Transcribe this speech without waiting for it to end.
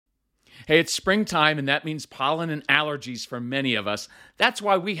Hey, it's springtime, and that means pollen and allergies for many of us. That's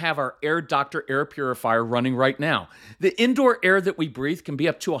why we have our Air Doctor air purifier running right now. The indoor air that we breathe can be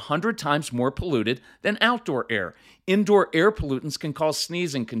up to 100 times more polluted than outdoor air. Indoor air pollutants can cause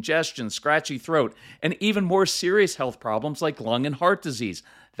sneezing, congestion, scratchy throat, and even more serious health problems like lung and heart disease.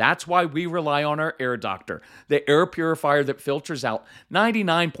 That's why we rely on our Air Doctor, the air purifier that filters out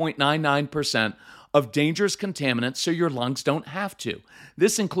 99.99% of dangerous contaminants so your lungs don't have to.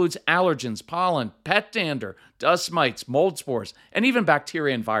 This includes allergens, pollen, pet dander, dust mites, mold spores, and even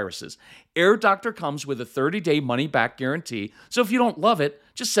bacteria and viruses. Air Doctor comes with a 30-day money-back guarantee, so if you don't love it,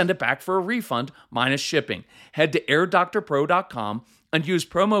 just send it back for a refund minus shipping. Head to airdoctorpro.com and use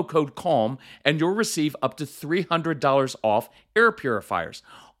promo code CALM, and you'll receive up to $300 off air purifiers.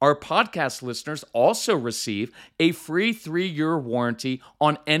 Our podcast listeners also receive a free 3-year warranty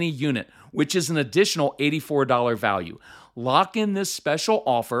on any unit, which is an additional $84 value. Lock in this special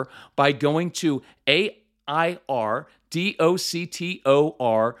offer by going to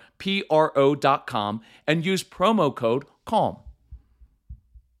airdoctorpro.com and use promo code CALM.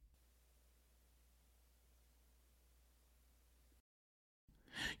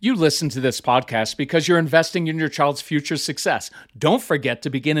 You listen to this podcast because you're investing in your child's future success. Don't forget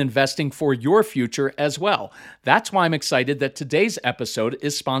to begin investing for your future as well. That's why I'm excited that today's episode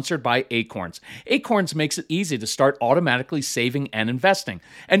is sponsored by Acorns. Acorns makes it easy to start automatically saving and investing.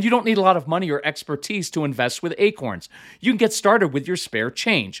 And you don't need a lot of money or expertise to invest with Acorns. You can get started with your spare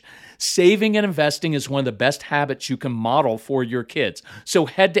change. Saving and investing is one of the best habits you can model for your kids. So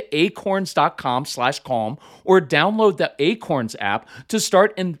head to acorns.com/calm or download the Acorns app to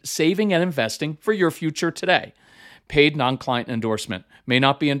start saving and investing for your future today. Paid non-client endorsement may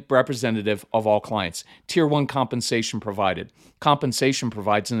not be representative of all clients. Tier 1 compensation provided. Compensation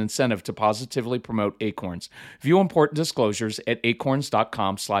provides an incentive to positively promote Acorns. View important disclosures at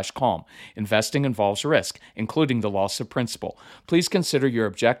acorns.com/calm. Investing involves risk, including the loss of principal. Please consider your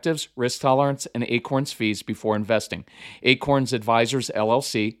objectives, risk tolerance, and Acorns fees before investing. Acorns Advisors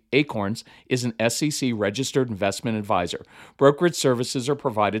LLC, Acorns, is an SEC-registered investment advisor. Brokerage services are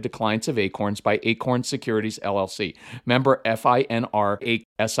provided to clients of Acorns by Acorns Securities LLC. Member FINRA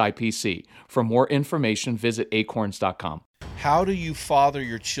SIPC. For more information, visit acorns.com. How do you father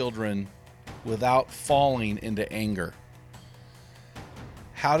your children without falling into anger?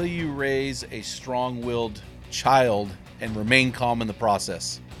 How do you raise a strong-willed child and remain calm in the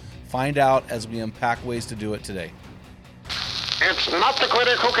process? Find out as we unpack ways to do it today. It's not the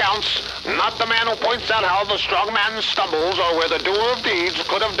critic who counts, not the man who points out how the strong man stumbles or where the doer of deeds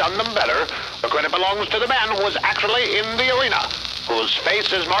could have done them better. The credit belongs to the man who was actually in the arena, whose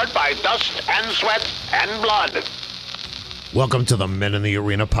face is marked by dust and sweat and blood. Welcome to the Men in the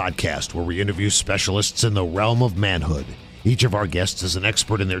Arena podcast, where we interview specialists in the realm of manhood. Each of our guests is an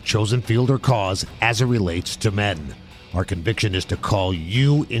expert in their chosen field or cause as it relates to men. Our conviction is to call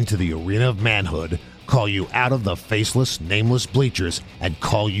you into the arena of manhood, call you out of the faceless, nameless bleachers, and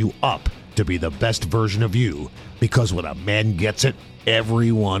call you up to be the best version of you, because when a man gets it,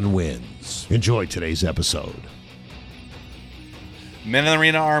 everyone wins. Enjoy today's episode. Men in the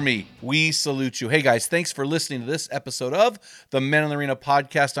Arena Army, we salute you. Hey guys, thanks for listening to this episode of the Men in the Arena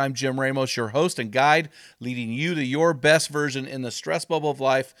podcast. I'm Jim Ramos, your host and guide, leading you to your best version in the stress bubble of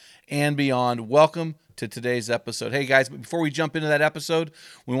life and beyond. Welcome to today's episode. Hey guys, before we jump into that episode,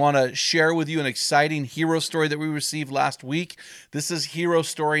 we want to share with you an exciting hero story that we received last week. This is hero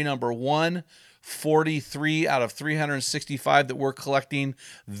story number 143 out of 365 that we're collecting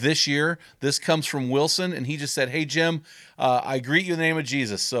this year. This comes from Wilson, and he just said, "Hey Jim, I greet you in the name of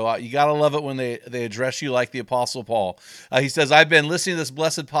Jesus." So you got to love it when they address you like the Apostle Paul. He says, "I've been listening to this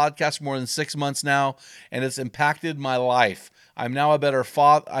blessed podcast for more than 6 months now, and it's impacted my life. I'm now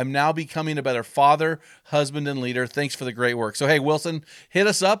becoming a better father, husband, and leader. Thanks for the great work." So, hey, Wilson, hit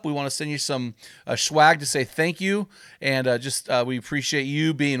us up. We want to send you some swag to say thank you, and we appreciate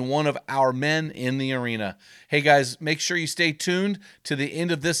you being one of our men in the arena. Hey, guys, make sure you stay tuned to the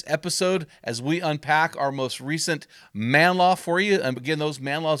end of this episode as we unpack our most recent man law for you. And again, those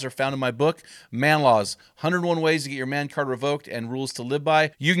man laws are found in my book, Man Laws, 101 Ways to Get Your Man Card Revoked and Rules to Live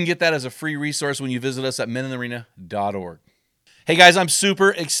By. You can get that as a free resource when you visit us at meninthearena.org. Hey guys, I'm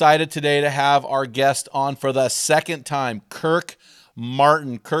super excited today to have our guest on for the second time, Kirk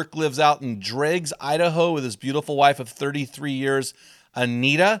Martin. Kirk lives out in Driggs, Idaho with his beautiful wife of 33 years,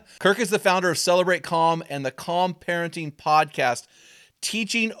 Anita. Kirk is the founder of Celebrate Calm and the Calm Parenting Podcast.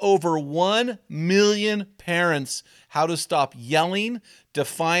 teaching over 1 million parents how to stop yelling,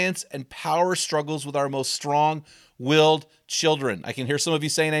 defiance, and power struggles with our most strong-willed children. I can hear some of you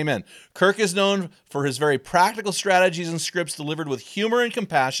saying amen. Kirk is known for his very practical strategies and scripts delivered with humor and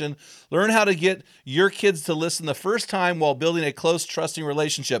compassion. Learn how to get your kids to listen the first time while building a close, trusting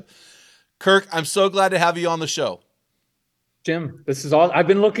relationship. Kirk, I'm so glad to have you on the show. Jim, this is all. I've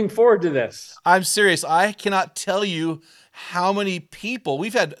been looking forward to this. I'm serious. I cannot tell you how many people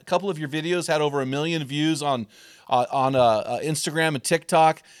we've had. A couple of your videos had over 1 million views on Instagram and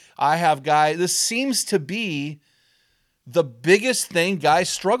TikTok. I have guys. This seems to be the biggest thing guys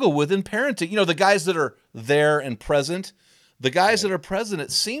struggle with in parenting. You know, the guys that are there and present. The guys that are present.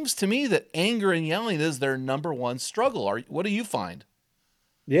 It seems to me that anger and yelling is their number one struggle. What do you find?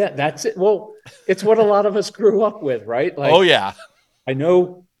 Yeah, that's it. Well, it's what a lot of us grew up with, right? Like, Oh yeah. I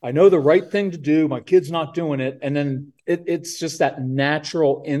know the right thing to do. My kid's not doing it. And then it's just that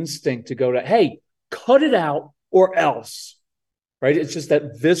natural instinct to go to, hey, cut it out or else, right? It's just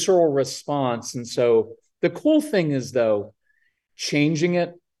that visceral response. And so the cool thing is, though, changing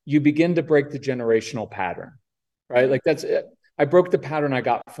it, you begin to break the generational pattern, right? Like that's it. I broke the pattern I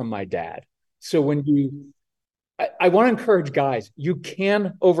got from my dad. So I want to encourage guys, you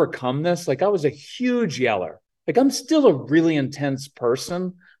can overcome this. Like I was a huge yeller. Like I'm still a really intense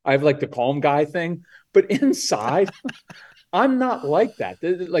person. I have like the calm guy thing, but inside I'm not like that.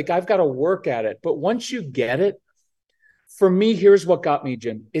 Like I've got to work at it. But once you get it, for me, here's what got me,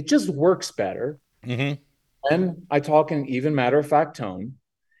 Jim. It just works better. Mm-hmm. And I talk in even matter-of-fact tone.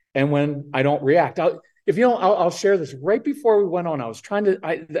 And when I don't react, I'll share this. Right before we went on,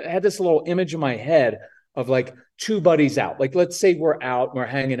 I had this little image in my head of like two buddies out. Like, let's say we're out, we're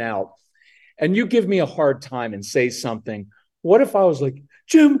hanging out, and you give me a hard time and say something. What if I was like,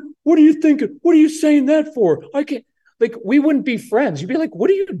 Jim, what are you thinking? What are you saying that for? I can't, like, we wouldn't be friends. You'd be like, what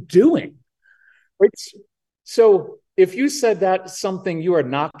are you doing? Right? So if you said that something, you are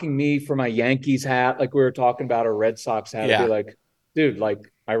knocking me for my Yankees hat, like we were talking about, a Red Sox hat, I'd be like, dude, like,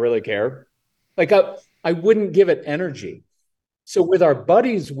 I really care. Like, I wouldn't give it energy. So with our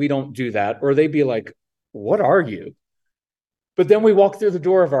buddies, we don't do that, or they'd be like, what are you? But then we walk through the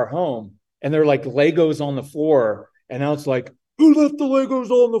door of our home and they're like Legos on the floor. And now it's like, who left the Legos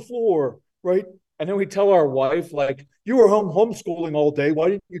on the floor? Right. And then we tell our wife, like, you were home homeschooling all day. Why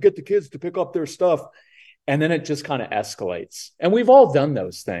didn't you get the kids to pick up their stuff? And then it just kind of escalates. And we've all done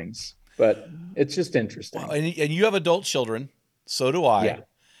those things, but it's just interesting. Well, and you have adult children. So do I. Yeah.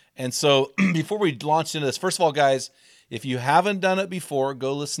 And so before we launch into this, first of all, guys, if you haven't done it before,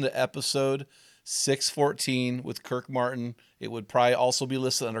 go listen to episode 614 with Kirk Martin. It would probably also be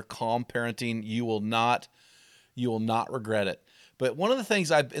listed under Calm Parenting. You will not regret it. But one of the things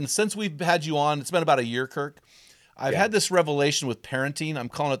and since we've had you on, it's been about a year, Kirk, I've had this revelation with parenting. I'm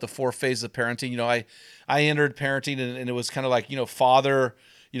calling it the 4 phases of parenting. You know, I entered parenting and it was kind of like, you know, father,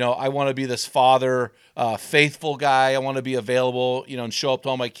 you know, I want to be this father, faithful guy. I want to be available, you know, and show up to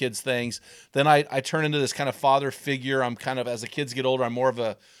all my kids' things. Then I turn into this kind of father figure. I'm kind of, as the kids get older, I'm more of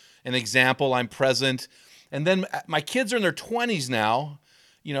an example. I'm present. And then my kids are in their 20s now,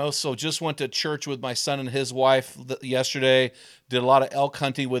 you know, so just went to church with my son and his wife yesterday, did a lot of elk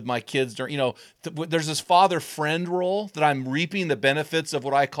hunting with my kids. You know, there's this father-friend role that I'm reaping the benefits of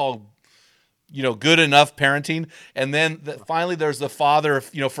what I call, you know, good enough parenting. And then finally there's the father,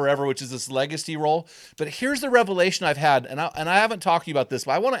 you know, forever, which is this legacy role. But here's the revelation I've had, and I haven't talked to you about this,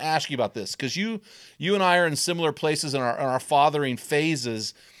 but I want to ask you about this because you and I are in similar places in our fathering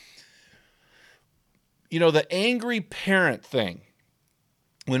phases. You know, the angry parent thing,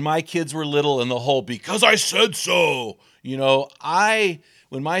 when my kids were little and the whole, because I said so, you know,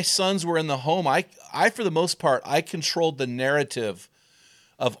 when my sons were in the home, I for the most part, I controlled the narrative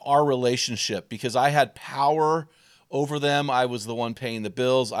of our relationship because I had power over them. I was the one paying the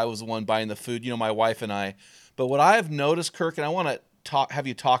bills. I was the one buying the food, you know, my wife and I. But what I have noticed, Kirk, and I want to have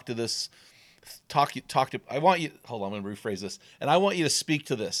you talk to this, I want you, hold on, I'm going to rephrase this. And I want you to speak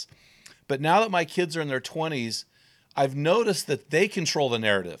to this. But now that my kids are in their 20s, I've noticed that they control the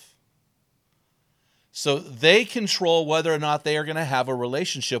narrative. So they control whether or not they are going to have a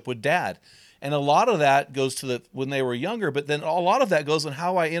relationship with dad. And a lot of that goes to when they were younger, but then a lot of that goes on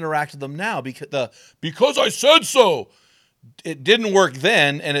how I interact with them now because I said so. It didn't work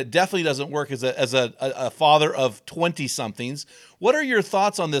then, and it definitely doesn't work as a father of 20-somethings. What are your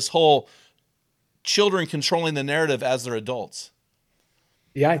thoughts on this whole children controlling the narrative as they're adults?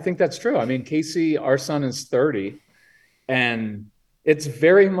 Yeah, I think that's true. I mean, Casey, our son, is 30, and it's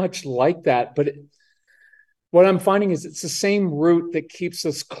very much like that. But what I'm finding is it's the same root that keeps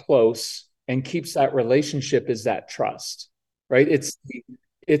us close and keeps that relationship is that trust, right?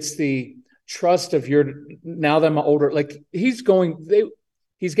 It's the trust of now that I'm older, like he's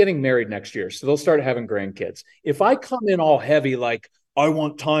getting married next year. So they'll start having grandkids. If I come in all heavy, like I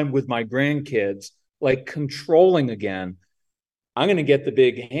want time with my grandkids, like controlling again, I'm going to get the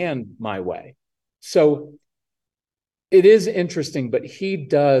big hand my way. So it is interesting, but he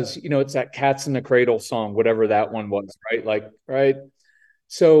does, it's that Cats in the Cradle song, whatever that one was, right? Like, right.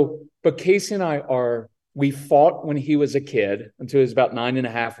 So, but Casey and we fought when he was a kid until he was about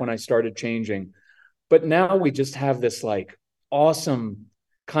 9.5 when I started changing. But now we just have this like awesome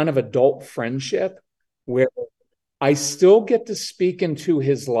kind of adult friendship where I still get to speak into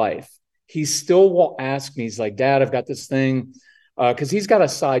his life. He still will ask me, he's like, Dad, I've got this thing. Because he's got a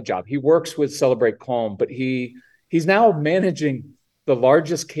side job. He works with Celebrate Calm, but he's now managing the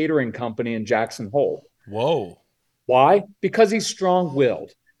largest catering company in Jackson Hole. Whoa. Why? Because he's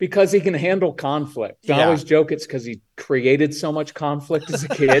strong-willed, because he can handle conflict. I always joke it's because he created so much conflict as a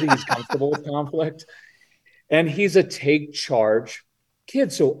kid. He's comfortable with conflict. And he's a take charge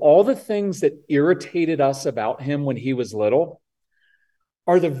kid. So all the things that irritated us about him when he was little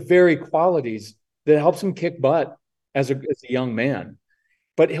are the very qualities that helps him kick butt as a young man.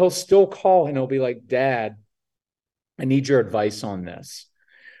 But he'll still call and he'll be like, Dad, I need your advice on this.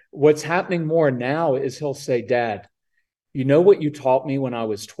 What's happening more now is he'll say, Dad, you know what you taught me when I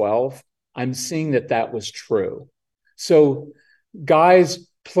was 12? I'm seeing that was true. So guys,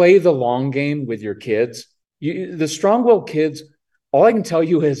 play the long game with your kids. The strong-willed kids, all I can tell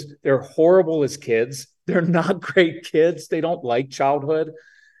you is they're horrible as kids. They're not great kids. They don't like childhood.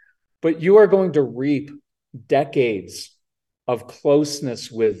 But you are going to reap decades of closeness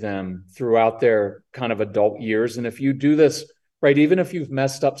with them throughout their kind of adult years. And if you do this, right, even if you've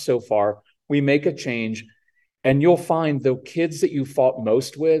messed up so far, we make a change and you'll find the kids that you fought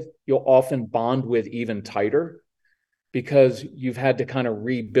most with, you'll often bond with even tighter because you've had to kind of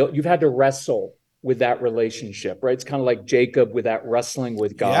rebuild, you've had to wrestle with that relationship, right? It's kind of like Jacob with that wrestling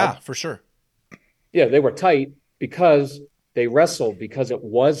with God. Yeah, for sure. Yeah, they were tight because they wrestled, because it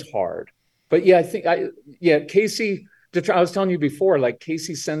was hard. But yeah, Casey, I was telling you before, like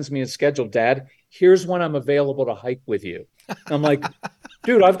Casey sends me a schedule, Dad, here's when I'm available to hike with you. And I'm like,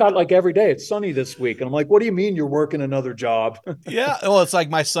 dude, I've got like every day. It's sunny this week. And I'm like, what do you mean you're working another job? Yeah. Well, it's like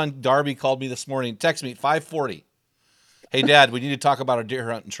my son Darby called me this morning, texted me at 5:40. Hey, Dad, we need to talk about our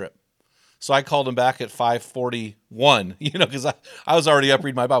deer hunting trip. So I called him back at 5:41, because I was already up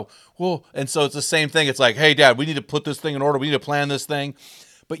reading my Bible. Whoa. And so it's the same thing. It's like, hey, Dad, we need to put this thing in order. We need to plan this thing.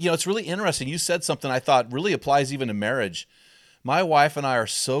 But, it's really interesting. You said something I thought really applies even to marriage. My wife and I are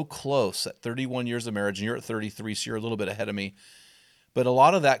so close at 31 years of marriage, and you're at 33, so you're a little bit ahead of me. But a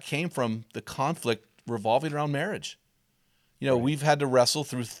lot of that came from the conflict revolving around marriage. Right. We've had to wrestle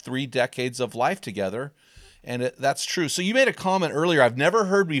through 3 decades of life together, and that's true. So you made a comment earlier I've never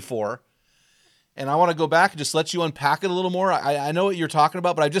heard before, and I want to go back and just let you unpack it a little more. I know what you're talking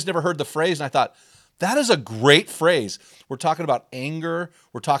about, but I've just never heard the phrase, and I thought, that is a great phrase. We're talking about anger.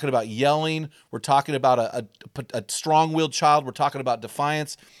 We're talking about yelling. We're talking about a strong-willed child. We're talking about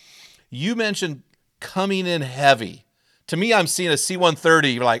defiance. You mentioned coming in heavy. To me, I'm seeing a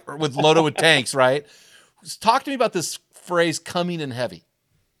C-130 like loaded with tanks, right? Talk to me about this phrase, coming in heavy.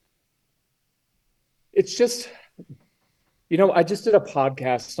 It's just, I just did a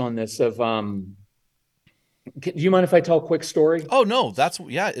podcast on this of, do you mind if I tell a quick story? Oh, no,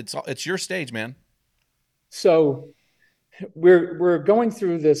 it's your stage, man. So we're going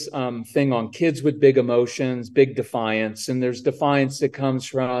through this thing on kids with big emotions, big defiance, and there's defiance that comes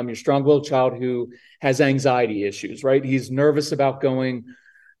from your strong-willed child who has anxiety issues, right? He's nervous about going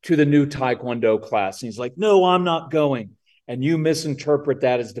to the new Taekwondo class, and he's like, no, I'm not going. And you misinterpret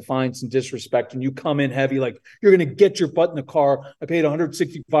that as defiance and disrespect, and you come in heavy like, you're going to get your butt in the car. I paid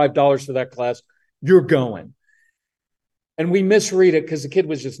 $165 for that class. You're going. And we misread it because the kid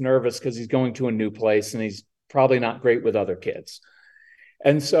was just nervous because he's going to a new place and he's probably not great with other kids.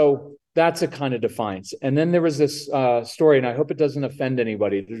 And so that's a kind of defiance. And then there was this story, and I hope it doesn't offend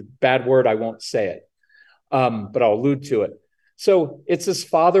anybody. There's a bad word, I won't say it, but I'll allude to it. So it's this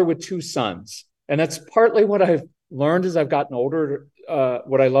father with 2 sons. And that's partly what I've learned as I've gotten older.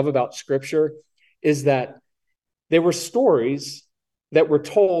 What I love about Scripture is that there were stories that were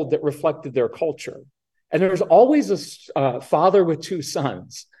told that reflected their culture. And there's always a father with 2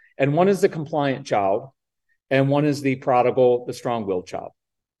 sons, and one is the compliant child, and one is the prodigal, the strong-willed child.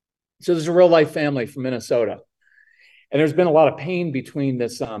 So there's a real-life family from Minnesota. And there's been a lot of pain between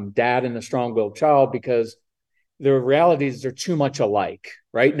this dad and the strong-willed child because the reality is they're too much alike,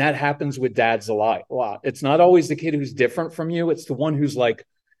 right? And that happens with dads a lot. It's not always the kid who's different from you. It's the one who's like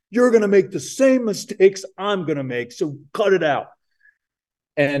You're going to make the same mistakes I'm going to make. So cut it out.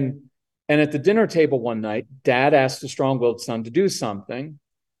 And at the dinner table one night, Dad asked the strong-willed son to do something,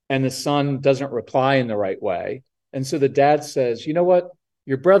 and the son doesn't reply in the right way. And so the dad says, you know what?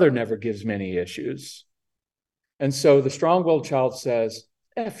 Your brother never gives me any issues. And so the strong-willed child says,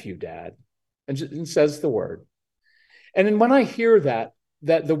 F you, Dad, and says the word. And then when I hear that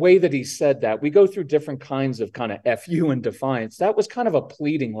the way that he said that, we go through different kinds of kind of F you and defiance. That was kind of a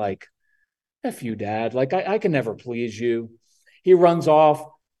pleading, like, F you, Dad. Like, I can never please you. He runs off,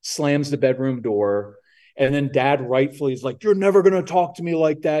 slams the bedroom door, and then Dad rightfully is like, you're never going to talk to me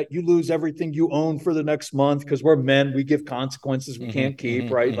like that. You lose everything you own for the next month, because we're men. We give consequences we can't keep,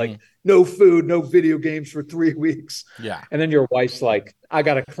 right? Like, no food, no video games for 3 weeks. Yeah. And then your wife's like, I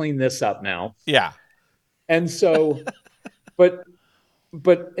got to clean this up now. Yeah. And so,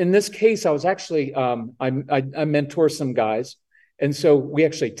 but in this case, I was actually, I mentor some guys. And so we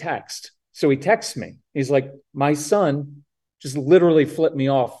actually text. So he texts me. He's like, my son just literally flipped me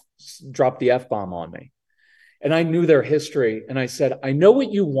off, dropped the F-bomb on me. And I knew their history. And I said, I know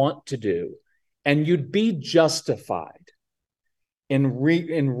what you want to do. And you'd be justified in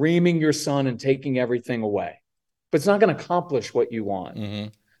reaming your son and taking everything away. But it's not going to accomplish what you want. Mm-hmm.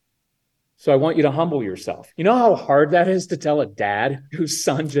 So I want you to humble yourself. You know how hard that is to tell a dad whose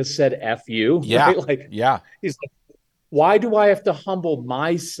son just said F you? Yeah. Right? Like, yeah. He's like, why do I have to humble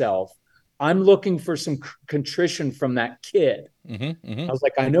myself? I'm looking for some contrition from that kid. Mm-hmm. Mm-hmm. I was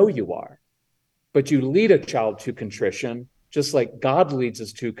like, I know you are. But you lead a child to contrition, just like God leads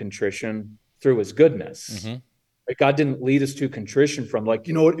us to contrition through his goodness. Mm-hmm. Like, God didn't lead us to contrition from like,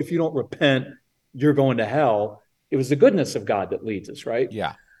 you know what, if you don't repent, you're going to hell. It was the goodness of God that leads us, right?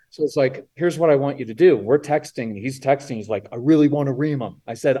 Yeah. So it's like, here's what I want you to do. We're texting. He's texting. He's like, I really want to ream him.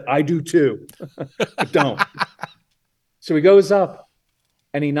 I said, I do too. But don't. So he goes up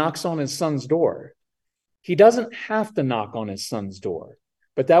and he knocks on his son's door. He doesn't have to knock on his son's door,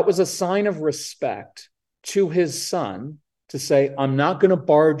 but that was a sign of respect to his son to say, I'm not going to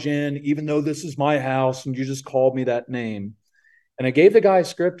barge in, even though this is my house and you just called me that name. And I gave the guy a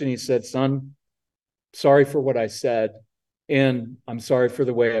script and he said, son, sorry for what I said. And I'm sorry for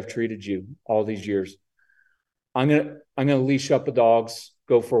the way I've treated you all these years. I'm gonna leash up the dogs,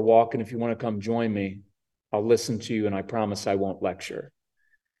 go for a walk, and if you want to come join me, I'll listen to you, and I promise I won't lecture.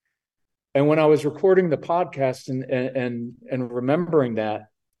 And when I was recording the podcast and remembering that,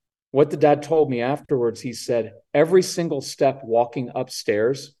 what the dad told me afterwards, he said, every single step walking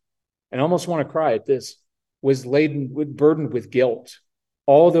upstairs, and I almost want to cry at this, was burdened with guilt.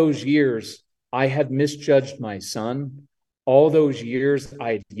 All those years, I had misjudged my son. All those years,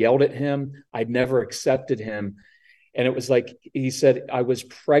 I had yelled at him. I'd never accepted him. And it was like, he said, I was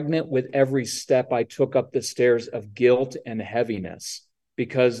pregnant with every step I took up the stairs of guilt and heaviness,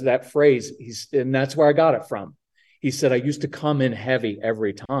 because that phrase, and that's where I got it from. He said, I used to come in heavy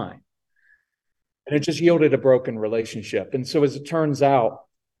every time. And it just yielded a broken relationship. And so as it turns out,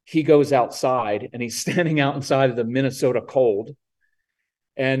 he goes outside and he's standing out inside of the Minnesota cold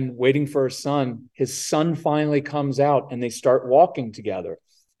and waiting for his son. His son finally comes out and they start walking together.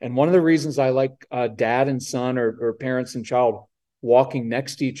 And one of the reasons I like dad and son or parents and child walking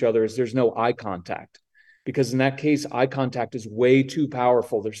next to each other is there's no eye contact. Because in that case, eye contact is way too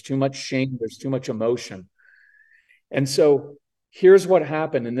powerful. There's too much shame. There's too much emotion. And so here's what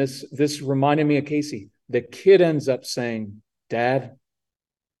happened. And this reminded me of Casey. The kid ends up saying, Dad,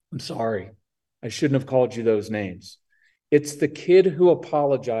 I'm sorry. I shouldn't have called you those names. It's the kid who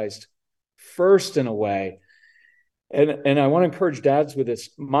apologized first in a way. And I want to encourage dads with this.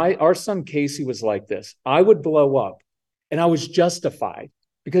 Our son Casey was like this. I would blow up and I was justified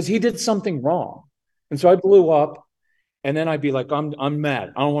because he did something wrong. And so I blew up and then I'd be like, I'm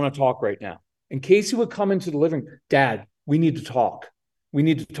mad. I don't want to talk right now. And Casey would come into the living room. Dad, we need to talk. We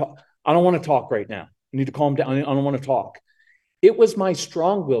need to talk. I don't want to talk right now. You need to calm down. I don't want to talk. It was my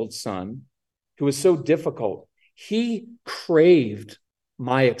strong-willed son who was so difficult. He craved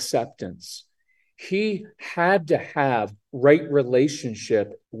my acceptance. He had to have right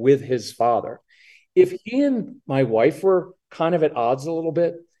relationship with his father. If he and my wife were kind of at odds a little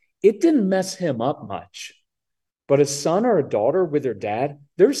bit, it didn't mess him up much. But a son or a daughter with their dad,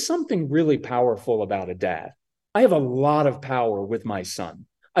 there's something really powerful about a dad. I have a lot of power with my son.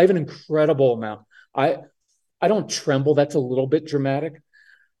 I have an incredible amount. I don't tremble. That's a little bit dramatic.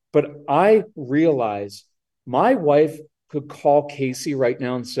 But I realize my wife could call Casey right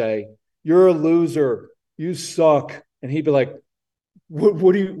now and say, you're a loser. You suck. And he'd be like,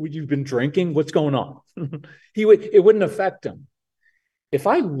 what you've been drinking? What's going on? It wouldn't affect him. If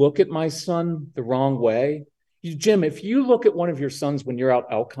I look at my son the wrong way, Jim, if you look at one of your sons when you're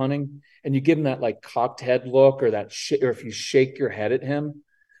out elk hunting and you give him that like cocked head look, or or if you shake your head at him,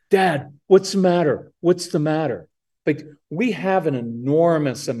 Dad, what's the matter? What's the matter? Like, we have an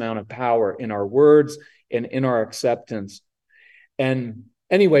enormous amount of power in our words and in our acceptance. And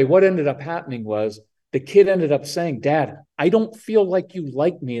anyway, what ended up happening was the kid ended up saying, Dad, I don't feel like you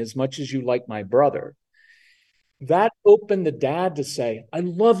like me as much as you like my brother. That opened the dad to say, I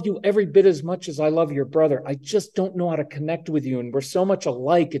love you every bit as much as I love your brother. I just don't know how to connect with you. And we're so much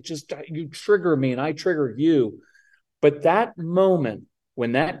alike. It just, you trigger me and I trigger you. But that moment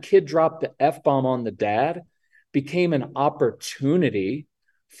when that kid dropped the F-bomb on the dad became an opportunity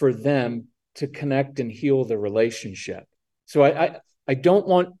for them to connect and heal the relationship. So I don't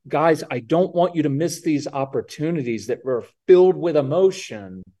want, guys, I don't want you to miss these opportunities that were filled with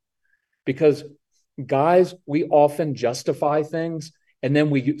emotion, because guys, we often justify things, and then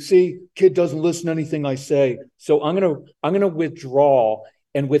we see kid doesn't listen to anything I say, so I'm gonna withdraw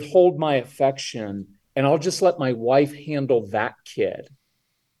and withhold my affection, and I'll just let my wife handle that kid.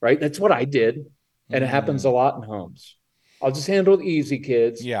 Right? That's what I did, and it happens a lot in homes. I'll just handle the easy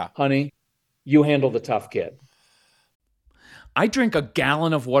kids. Yeah, honey, you handle the tough kid. I drink a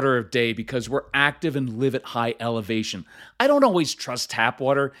gallon of water a day because we're active and live at high elevation. I don't always trust tap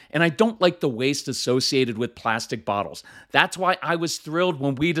water, and I don't like the waste associated with plastic bottles. That's why I was thrilled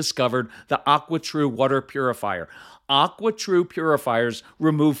when we discovered the AquaTrue water purifier. AquaTrue purifiers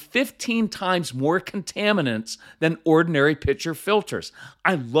remove 15 times more contaminants than ordinary pitcher filters.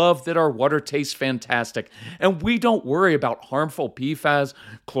 I love that our water tastes fantastic, and we don't worry about harmful PFAS,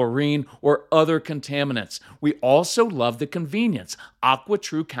 chlorine, or other contaminants. We also love the convenience.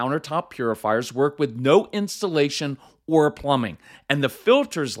 AquaTrue countertop purifiers work with no installation or plumbing, and the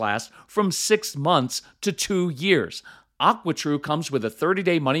filters last from 6 months to 2 years. AquaTrue comes with a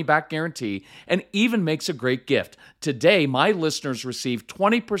 30-day money-back guarantee and even makes a great gift. Today, my listeners receive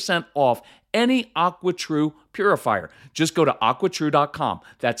 20% off any AquaTrue purifier. Just go to aquatrue.com.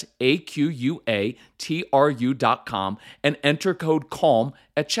 That's AQUATRU.com and enter code CALM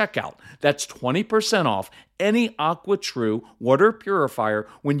at checkout. That's 20% off any AquaTrue water purifier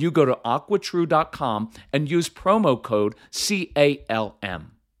when you go to aquatrue.com and use promo code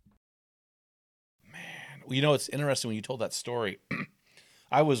CALM. You know, it's interesting when you told that story.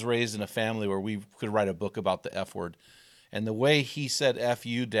 I was raised in a family where we could write a book about the F word. And the way he said F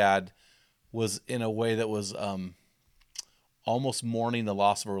you, Dad, was in a way that was almost mourning the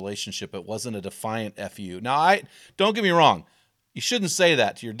loss of a relationship. It wasn't a defiant F you. Now, don't get me wrong. You shouldn't say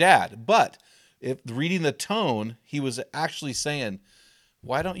that to your dad. But if reading the tone, he was actually saying,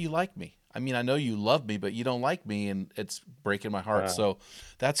 why don't you like me? I mean, I know you love me, but you don't like me, and it's breaking my heart. Wow. So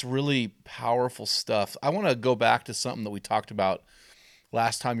that's really powerful stuff. I want to go back to something that we talked about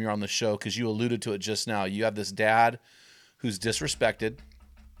last time you were on the show, because you alluded to it just now. You have this dad who's disrespected.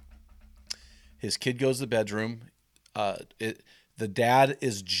 His kid goes to the bedroom. The dad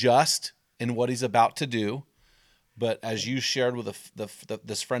is just in what he's about to do, but as you shared with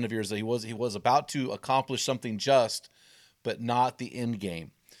this friend of yours, that he was about to accomplish something just, but not the end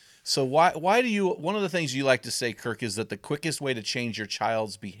game. So why do you, one of the things you like to say, Kirk, is that the quickest way to change your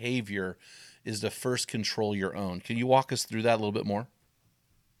child's behavior is to first control your own. Can you walk us through that a little bit more?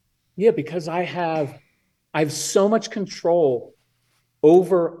 Yeah, because I have so much control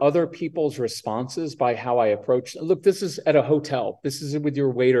over other people's responses by how I approach. Look, this is at a hotel. This is with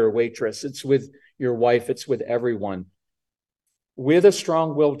your waiter or waitress. It's with your wife. It's with everyone. With a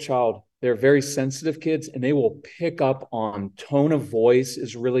strong-willed child, they're very sensitive kids, and they will pick up on tone of voice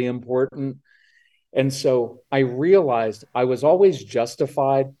is really important. And so I realized I was always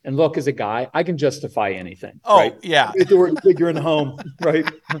justified. And look, as a guy, I can justify anything. Oh, right? Yeah. You're in the home, right?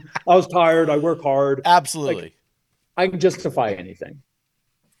 I was tired. I work hard. Absolutely. Like, I can justify anything.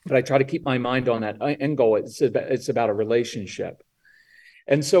 But I try to keep my mind on that end goal. It's about a relationship.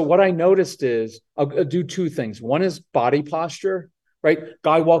 And so what I noticed is I'll do two things. One is body posture, right?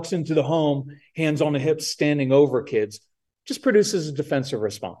 Guy walks into the home, hands on the hips, standing over kids, just produces a defensive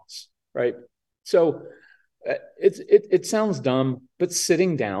response, right? So it sounds dumb, but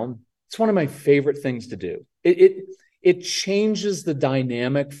sitting down, it's one of my favorite things to do. It changes the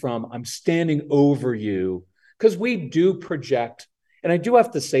dynamic from I'm standing over you, because we do project. And I do have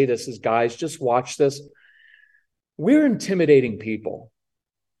to say this as guys, just watch this. We're intimidating people.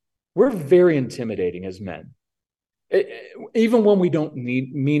 We're very intimidating as men. Even when we don't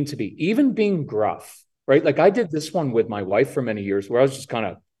mean to be, even being gruff, right? Like I did this one with my wife for many years where I was just kind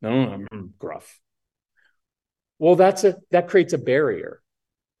of, no, I'm gruff. Well, that creates a barrier.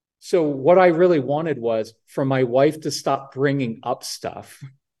 So what I really wanted was for my wife to stop bringing up stuff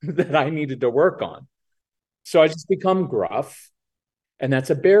that I needed to work on. So I just become gruff, and that's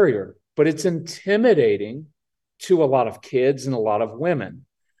a barrier, but it's intimidating to a lot of kids and a lot of women.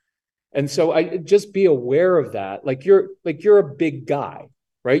 And so I just be aware of that. Like you're a big guy,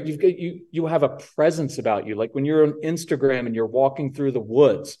 right? You have a presence about you. Like when you're on Instagram and you're walking through the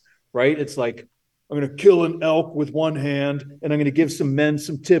woods, right? It's like, I'm going to kill an elk with one hand and I'm going to give some men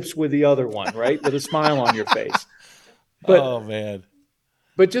some tips with the other one, right? With a smile on your face. But Oh man.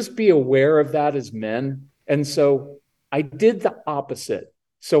 but just be aware of that as men. And so I did the opposite.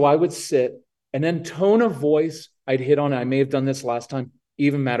 So I would sit, and then tone of voice, I'd hit on it. I may have done this last time,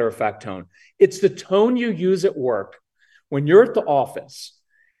 even matter of fact tone. It's the tone you use at work when you're at the office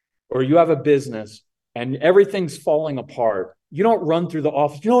or you have a business and everything's falling apart. You don't run through the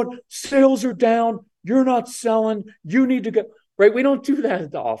office. You know what? Sales are down. You're not selling. You need to go. Right? We don't do that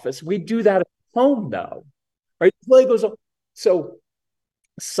at the office. We do that at home, though. Right? The play goes on. So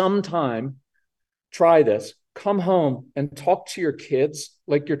sometime, try this. Come home and talk to your kids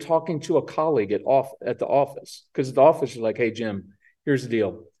like you're talking to a colleague at the office. Because at the office, you're like, hey, Jim, here's the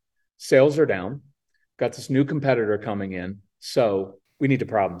deal. Sales are down. Got this new competitor coming in. So we need to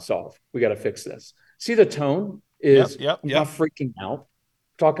problem solve. We got to fix this. See, the tone is Yep. not freaking out,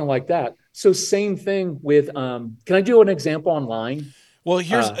 talking like that. So same thing with, can I do an example online? Well,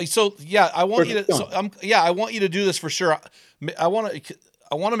 here's I want you to. I want you to do this for sure. I want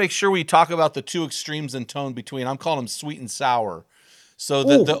to make sure we talk about the two extremes in tone between. I'm calling them sweet and sour. So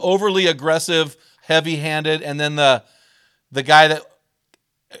the overly aggressive, heavy-handed, and then the guy that,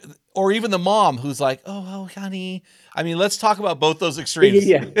 or even the mom who's like, oh, honey. I mean, let's talk about both those extremes.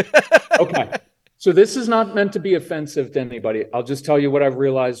 Yeah. Okay. So this is not meant to be offensive to anybody. I'll just tell you what I've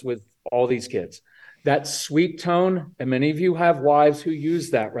realized with all these kids. That sweet tone, and many of you have wives who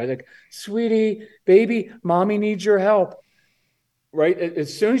use that, right? Like, sweetie, baby, mommy needs your help, right?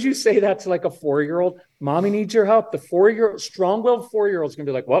 As soon as you say that to like a 4-year-old, mommy needs your help. The 4-year-old, strong-willed 4-year-old is going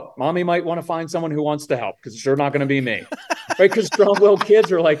to be like, well, mommy might want to find someone who wants to help because it's sure not going to be me, right? Because strong-willed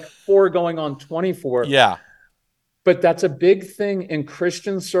kids are like 4 going on 24. Yeah. But that's a big thing in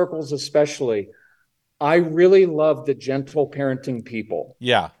Christian circles, especially. I really love the gentle parenting people.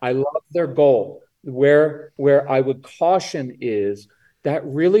 Yeah. I love their goal. Where I would caution is that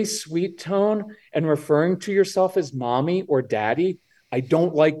really sweet tone and referring to yourself as mommy or daddy. I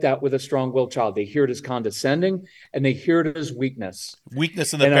don't like that with a strong-willed child. They hear it as condescending and they hear it as weakness.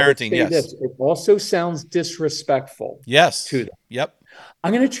 Weakness in the parenting, yes. It also sounds disrespectful. Yes. To them. Yep.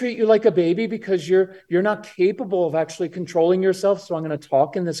 I'm going to treat you like a baby because you're not capable of actually controlling yourself. So I'm going to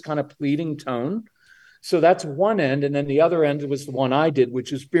talk in this kind of pleading tone. So that's one end. And then the other end was the one I did,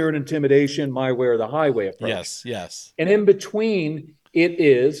 which is fear and intimidation, my way or the highway approach. Yes. And in between, it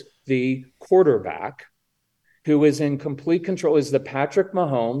is the quarterback who is in complete control, is the Patrick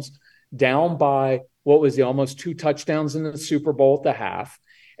Mahomes down by, what was he, almost 2 touchdowns in the Super Bowl at the half.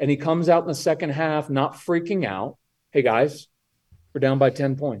 And he comes out in the second half, not freaking out. Hey, guys, we're down by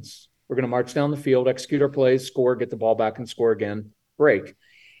 10 points. We're going to march down the field, execute our plays, score, get the ball back and score again, break.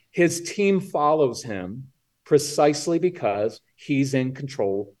 His team follows him precisely because he's in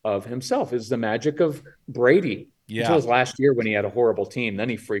control of himself. It's the magic of Brady. Yeah. Until his last year when he had a horrible team. Then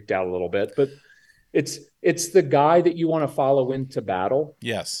he freaked out a little bit. But it's the guy that you want to follow into battle.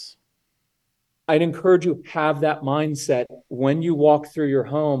 Yes. I'd encourage you, have that mindset when you walk through your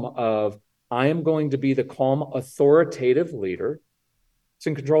home of, I am going to be the calm, authoritative leader. It's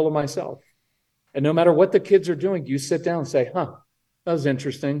in control of myself. And no matter what the kids are doing, you sit down and say, that was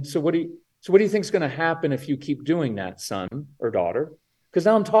interesting. So what do you think is going to happen if you keep doing that, son or daughter? Because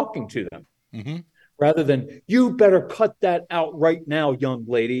now I'm talking to them. Mm-hmm. Rather than, you better cut that out right now, young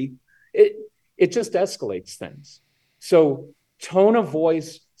lady. It just escalates things. So tone of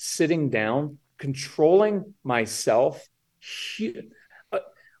voice, sitting down, controlling myself.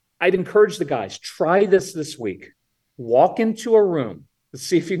 I'd encourage the guys, try this week. Walk into a room. Let's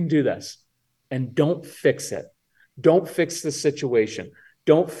see if you can do this. And don't fix it. Don't fix the situation.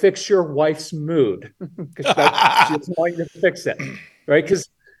 Don't fix your wife's mood because she doesn't want you to fix it, right? Because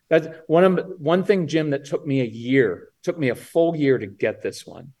that's one thing, Jim, that took me a full year to get this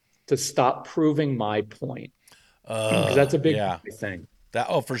one, to stop proving my point. Because that's a big thing.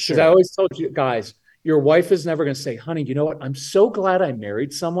 For sure. Because I always told you guys, your wife is never going to say, honey, you know what? I'm so glad I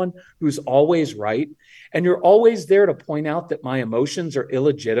married someone who's always right. And you're always there to point out that my emotions are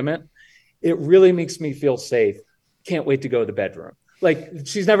illegitimate. It really makes me feel safe. Can't wait to go to the bedroom. Like,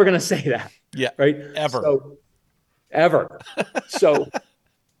 she's never going to say that. Yeah. Right. Ever.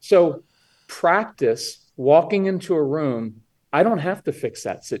 So practice walking into a room. I don't have to fix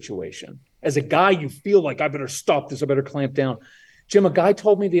that situation. As a guy, you feel like, I better stop this. I better clamp down. Jim, a guy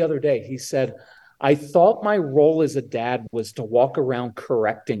told me the other day, he said, I thought my role as a dad was to walk around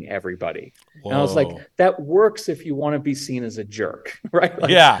correcting everybody. Whoa. And I was like, that works if you want to be seen as a jerk, right?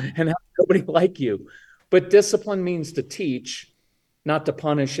 Like, yeah. And have nobody like you. But discipline means to teach, not to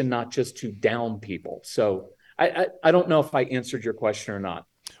punish, and not just to down people. So I don't know if I answered your question or not.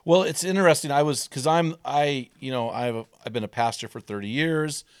 Well, it's interesting. I've been a pastor for 30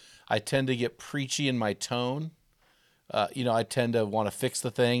 years. I tend to get preachy in my tone. I tend to want to fix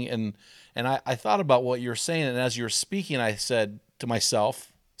the thing. And I thought about what you're saying. And as you were speaking, I said to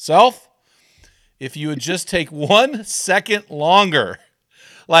myself, if you would just take 1 second longer,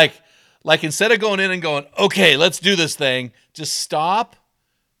 like instead of going in and going, okay, let's do this thing, just stop,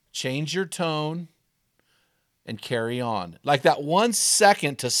 change your tone, and carry on. Like that 1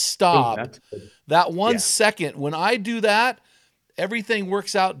 second to stop, that 1 second, when I do that, everything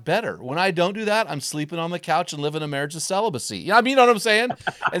works out better. When I don't do that, I'm sleeping on the couch and living a marriage of celibacy. You know what I'm saying?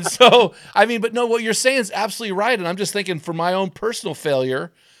 And so, but no, what you're saying is absolutely right. And I'm just thinking for my own personal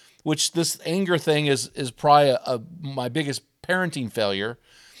failure, which this anger thing is probably my biggest parenting failure.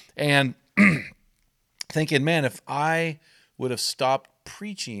 And thinking, man, if I would have stopped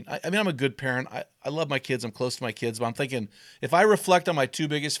preaching, I'm a good parent. I love my kids. I'm close to my kids, but I'm thinking if I reflect on my 2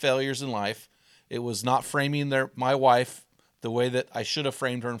 biggest failures in life, it was not framing my wife the way that I should have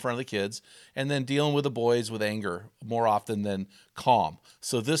framed her in front of the kids, and then dealing with the boys with anger more often than calm.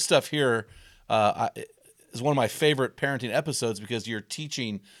 So this stuff here is one of my favorite parenting episodes because you're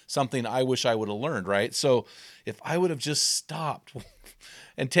teaching something I wish I would have learned, right? So if I would have just stopped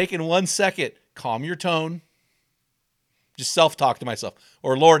and taken 1 second, calm your tone, just self-talk to myself,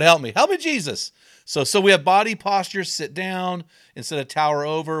 or Lord, help me Jesus. So we have body posture, sit down instead of tower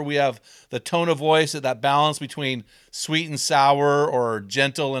over. We have the tone of voice, that balance between sweet and sour or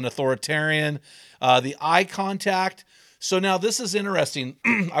gentle and authoritarian, the eye contact. So now this is interesting.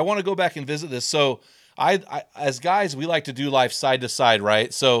 I want to go back and visit this. So I as guys, we like to do life side to side,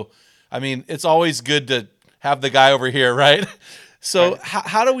 right? So, it's always good to have the guy over here, right? So right.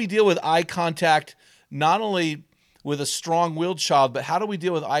 How do we deal with eye contact, not only with a strong-willed child, but how do we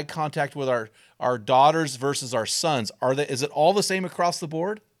deal with eye contact with our daughters versus our sons? Is it all the same across the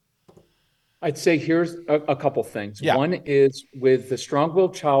board? I'd say here's a couple things. Yeah. One is with the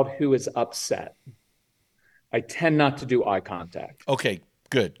strong-willed child who is upset. I tend not to do eye contact. Okay,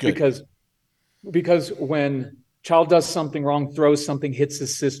 good. Because when child does something wrong, throws something, hits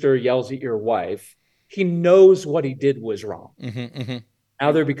his sister, yells at your wife, he knows what he did was wrong. Mm-hmm, mm-hmm.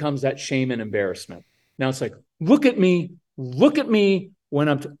 Now there becomes that shame and embarrassment. Now it's like, look at me when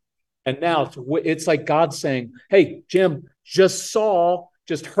and now it's like God saying, hey, Jim, just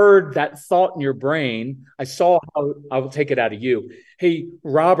heard that thought in your brain. I saw how I will take it out of you. Hey,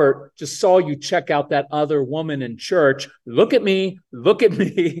 Robert, just saw you check out that other woman in church. Look at me, right?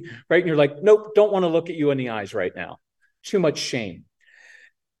 And you're like, nope, don't want to look at you in the eyes right now. Too much shame.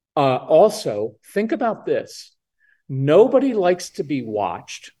 Also, think about this. Nobody likes to be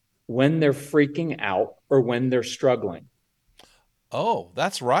watched when they're freaking out or when they're struggling. Oh,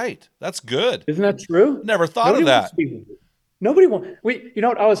 that's right. That's good. Isn't that true? Never thought of that. Nobody wants. You know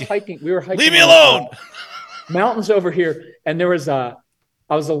what? I was hiking. We were hiking. Leave me alone. Mountains over here, and I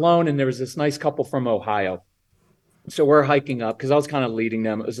was alone, and there was this nice couple from Ohio. So we're hiking up because I was kind of leading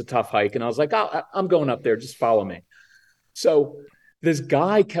them. It was a tough hike, and I was like, I'm going up there. Just follow me. So this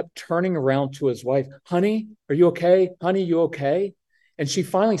guy kept turning around to his wife. Honey, are you okay? Honey, you okay? And she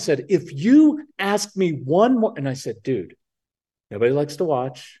finally said, if you ask me one more, and I said, dude, nobody likes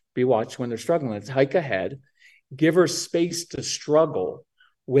to be watched when they're struggling. Let's hike ahead. Give her space to struggle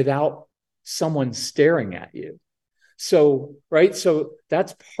without someone staring at you. So, right. So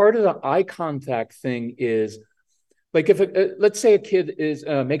that's part of the eye contact thing is like, let's say a kid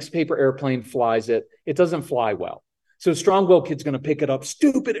makes a paper airplane, flies it doesn't fly well. So strong-willed kid's going to pick it up.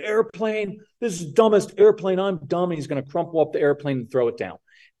 Stupid airplane. This is the dumbest airplane. I'm dumb. And he's going to crumple up the airplane and throw it down.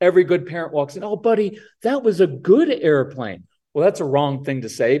 Every good parent walks in. Oh, buddy, that was a good airplane. Well, that's a wrong thing to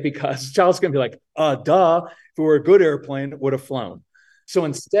say because the child's going to be like, duh. If it were a good airplane, it would have flown. So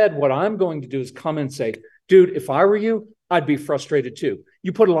instead, what I'm going to do is come and say, dude, if I were you, I'd be frustrated too.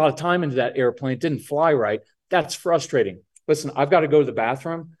 You put a lot of time into that airplane. It didn't fly right. That's frustrating. Listen, I've got to go to the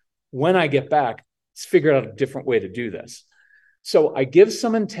bathroom. When I get back, let's figure out a different way to do this. So I give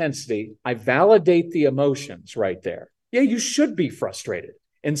some intensity. I validate the emotions right there. Yeah, you should be frustrated.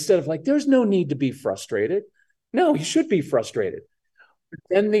 Instead of like, there's no need to be frustrated. No, you should be frustrated.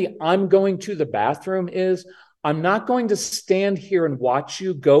 Then I'm going to the bathroom is, I'm not going to stand here and watch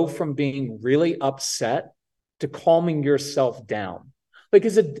you go from being really upset to calming yourself down. Like,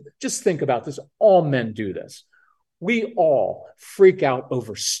 just think about this. All men do this. We all freak out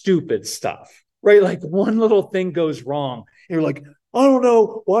over stupid stuff. right? Like one little thing goes wrong. You're like, I don't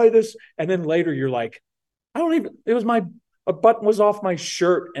know why this. And then later you're like, it was a button was off my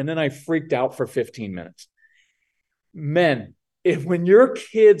shirt. And then I freaked out for 15 minutes. Men, if when your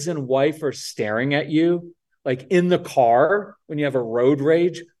kids and wife are staring at you, like in the car, when you have a road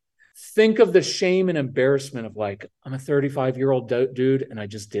rage, think of the shame and embarrassment of like, I'm a 35-year-old dude and I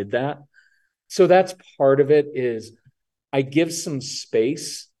just did that. So that's part of it is I give some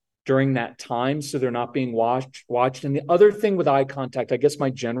space during that time so they're not being watched. And the other thing with eye contact, I guess my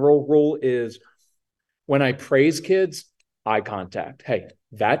general rule is when I praise kids, eye contact. Hey,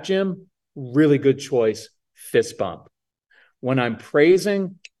 that Jim, really good choice, fist bump. When I'm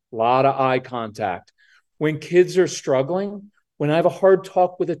praising, a lot of eye contact. When kids are struggling, when I have a hard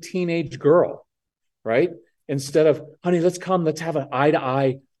talk with a teenage girl, right? Instead of, honey, let's have an eye to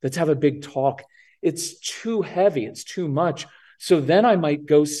eye, let's have a big talk. It's too heavy, it's too much. So then I might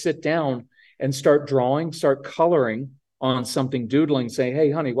go sit down and start drawing, start coloring on something, doodling, say,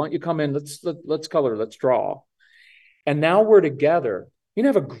 hey, honey, why don't you come in? Let's color, let's draw. And now we're together. You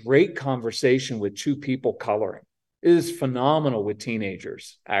can have a great conversation with two people coloring. It is phenomenal with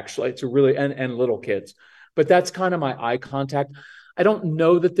teenagers, actually. It's a really, and little kids. But that's kind of my eye contact. I don't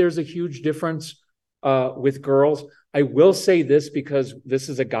know that there's a huge difference with girls. I will say this because this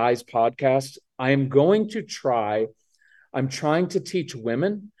is a guy's podcast. I'm trying to teach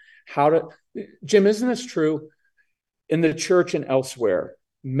women how to, Jim, isn't this true? In the church and elsewhere,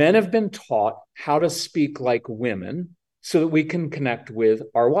 men have been taught how to speak like women so that we can connect with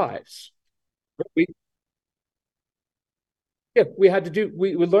our wives. We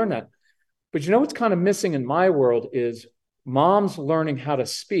learned that. But you know what's kind of missing in my world is moms learning how to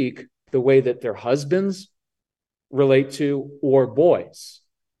speak the way that their husbands relate to or boys.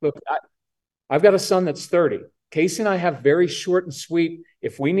 Look, I've got a son that's 30. Casey and I have very short and sweet.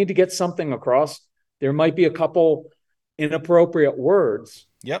 If we need to get something across, there might be a couple inappropriate words.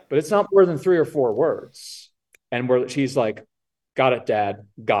 Yep. But it's not more than 3 or 4 words. And she's like, got it, Dad,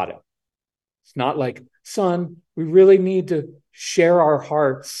 got it. It's not like, son, we really need to share our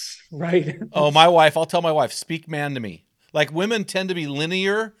hearts, right? Oh, I'll tell my wife, speak man to me. Like women tend to be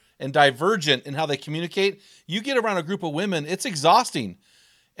linear and divergent in how they communicate. You get around a group of women, it's exhausting.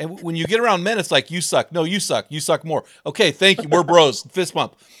 And when you get around men, it's like, you suck. No, you suck. You suck more. Okay, thank you. We're bros. Fist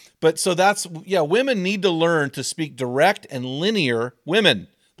bump. But so women need to learn to speak direct and linear. Women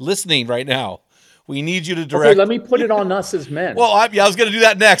listening right now, we need you to direct. Okay, let me put it on us as men. Well, I was going to do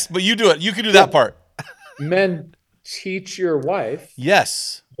that next, but you do it. You can do that part. Men, teach your wife.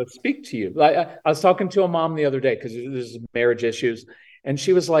 Yes. But speak to you. I was talking to a mom the other day because there's marriage issues. And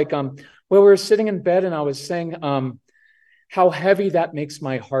she was like, well, we were sitting in bed and I was saying how heavy that makes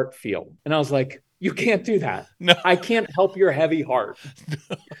my heart feel. And I was like, you can't do that. No. I can't help your heavy heart.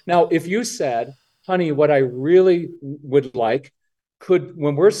 No. Now, if you said, honey, what I really would like,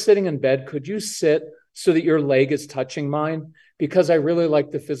 when we're sitting in bed, could you sit so that your leg is touching mine? Because I really like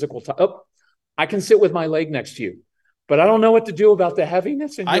the physical touch. Oh, I can sit with my leg next to you, but I don't know what to do about the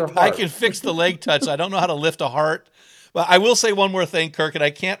heaviness in your heart. I can fix the leg touch. I don't know how to lift a heart. But I will say one more thing, Kirk, and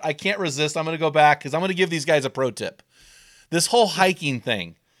I can't resist. I'm going to go back because I'm going to give these guys a pro tip. This whole hiking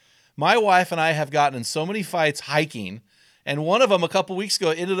thing. My wife and I have gotten in so many fights hiking, and one of them a couple weeks ago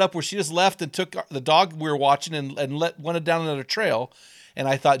ended up where she just left and took the dog we were watching and went down another trail. And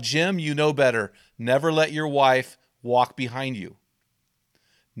I thought, Jim, you know better. Never let your wife walk behind you.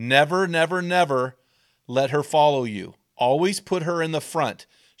 Never, never, never let her follow you. Always put her in the front.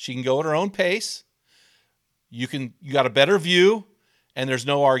 She can go at her own pace. You got a better view, and there's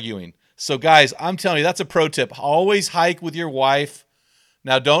no arguing. So guys, I'm telling you, that's a pro tip. Always hike with your wife.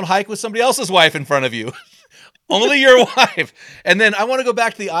 Now don't hike with somebody else's wife in front of you. Only your wife. And then I want to go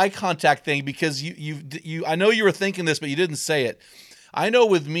back to the eye contact thing because you I know you were thinking this, but you didn't say it. I know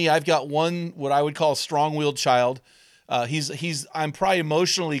with me, I've got one, what I would call a strong-willed child. I'm probably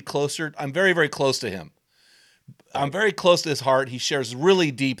emotionally closer. I'm very, very close to him. I'm very close to his heart. He shares really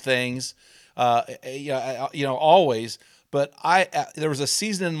deep things, always. But there was a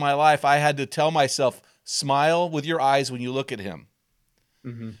season in my life I had to tell myself, smile with your eyes when you look at him.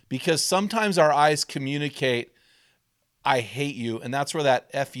 Mm-hmm. Because sometimes our eyes communicate, I hate you. And that's where that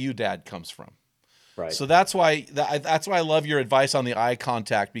F you, Dad, comes from. Right. So that's why I love your advice on the eye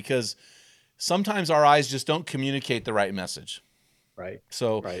contact, because sometimes our eyes just don't communicate the right message. Right.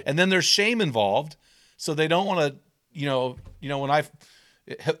 So, right. And then there's shame involved. So they don't want to, when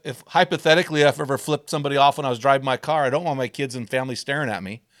if hypothetically I've ever flipped somebody off when I was driving my car, I don't want my kids and family staring at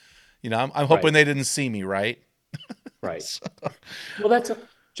me. I'm hoping they didn't see me. Right. Right. So. Well,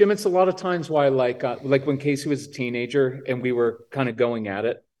 Jim, it's a lot of times why, like when Casey was a teenager and we were kind of going at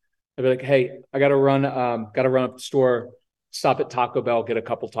it, I'd be like, hey, I got to run up the store, stop at Taco Bell, get a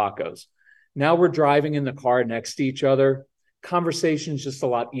couple tacos. Now we're driving in the car next to each other. Conversation's just a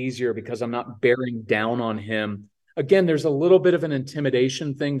lot easier because I'm not bearing down on him. Again, there's a little bit of an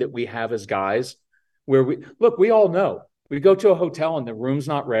intimidation thing that we have as guys where we all know we go to a hotel and the room's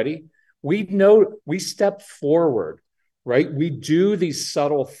not ready. We know we step forward, right? We do these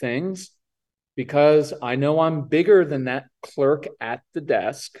subtle things because I know I'm bigger than that clerk at the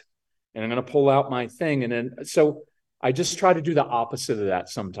desk and I'm going to pull out my thing. And then, so I just try to do the opposite of that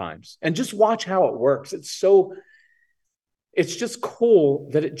sometimes and just watch how it works. It's just cool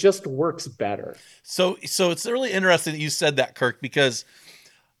that it just works better. So it's really interesting that you said that, Kirk, because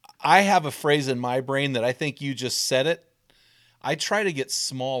I have a phrase in my brain that I think you just said it. I try to get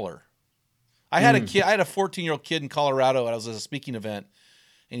smaller. I had a 14-year-old kid in Colorado. I was at a speaking event,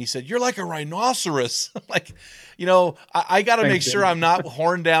 and he said, "You're like a rhinoceros." Like, I got to make sure I'm not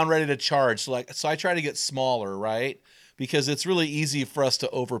horned down, ready to charge. So I try to get smaller, right? Because it's really easy for us to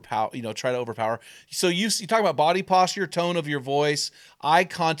try to overpower. So you talk about body posture, tone of your voice, eye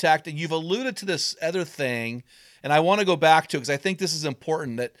contact, and you've alluded to this other thing, and I want to go back to it because I think this is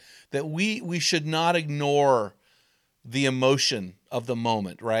important that we should not ignore the emotion of the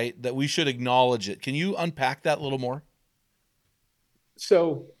moment, right? That we should acknowledge it. Can you unpack that a little more?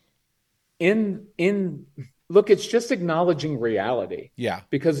 So look, it's just acknowledging reality. Yeah.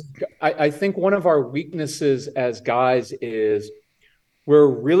 Because I think one of our weaknesses as guys is we're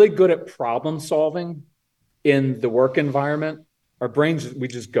really good at problem solving in the work environment. Our brains, we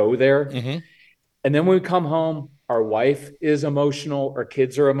just go there. Mm-hmm. And then when we come home, our wife is emotional, our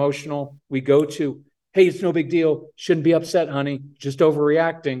kids are emotional. We go to, hey, it's no big deal. Shouldn't be upset, honey. Just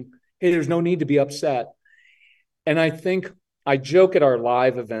overreacting. Hey, there's no need to be upset. And I think I joke at our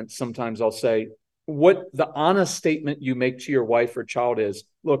live events. Sometimes I'll say, what the honest statement you make to your wife or child is,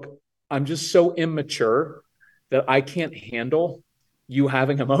 look, I'm just so immature that I can't handle you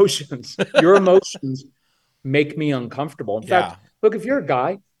having emotions. Your emotions make me uncomfortable. In fact, look, if you're a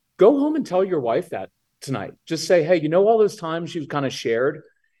guy, go home and tell your wife that tonight. Just say, hey, all those times you've kind of shared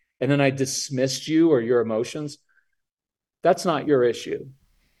and then I dismissed you or your emotions, that's not your issue.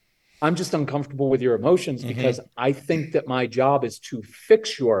 I'm just uncomfortable with your emotions because I think that my job is to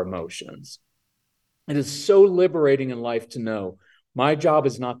fix your emotions. It is so liberating in life to know my job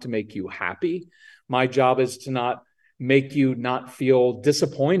is not to make you happy. My job is to not make you not feel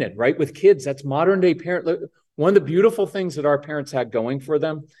disappointed, right? With kids, that's modern day parent. One of the beautiful things that our parents had going for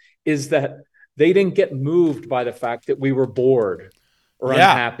them is that they didn't get moved by the fact that we were bored or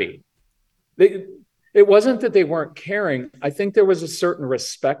unhappy. It wasn't that they weren't caring. I think there was a certain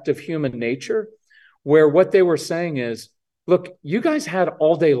respect of human nature where what they were saying is, look, you guys had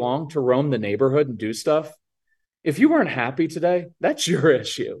all day long to roam the neighborhood and do stuff. If you weren't happy today, that's your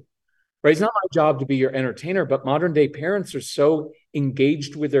issue, right? It's not my job to be your entertainer, but modern day parents are so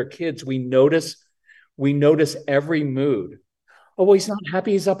engaged with their kids. We notice every mood. Oh, well, he's not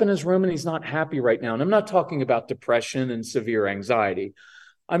happy. He's up in his room and he's not happy right now. And I'm not talking about depression and severe anxiety.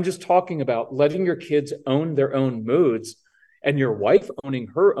 I'm just talking about letting your kids own their own moods and your wife owning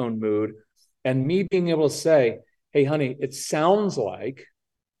her own mood and me being able to say, hey, honey, it sounds like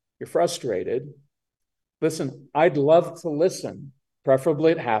you're frustrated. Listen, I'd love to listen,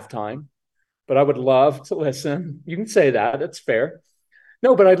 preferably at halftime, but I would love to listen. You can say that. That's fair.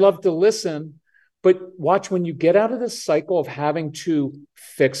 No, but I'd love to listen. But watch when you get out of this cycle of having to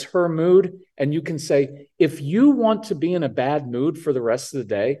fix her mood, and you can say, if you want to be in a bad mood for the rest of the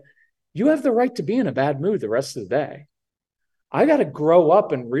day, you have the right to be in a bad mood the rest of the day. I got to grow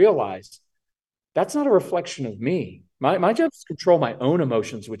up and realize that's not a reflection of me. My job is to control my own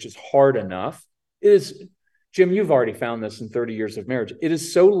emotions, which is hard enough. It is, Jim, you've already found this in 30 years of marriage. It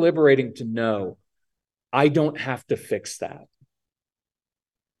is so liberating to know I don't have to fix that.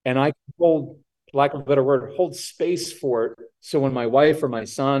 And I hold, lack of a better word, hold space for it. So when my wife or my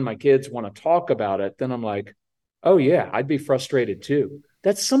son, my kids want to talk about it, then I'm like, oh yeah, I'd be frustrated too.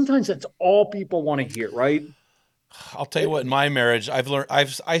 Sometimes that's all people want to hear, right? I'll tell you what, in my marriage, I've learned,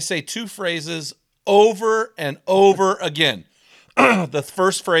 I say two phrases over and over again. The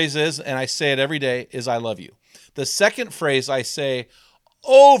first phrase is, and I say it every day, is I love you. The second phrase I say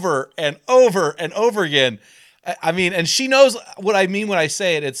over and over and over again. I mean, and she knows what I mean when I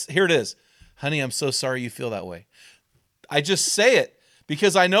say it. Here it is. Honey, I'm so sorry you feel that way. I just say it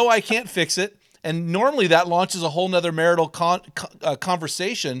because I know I can't fix it. And normally that launches a whole nother marital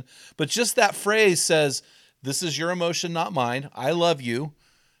conversation. But just that phrase says, this is your emotion, not mine. I love you.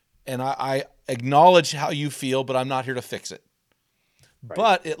 And I acknowledge how you feel, but I'm not here to fix it.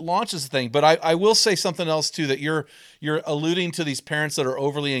 But it launches the thing. But I will say something else too, that you're alluding to these parents that are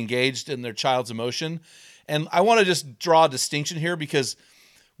overly engaged in their child's emotion. And I want to just draw a distinction here, because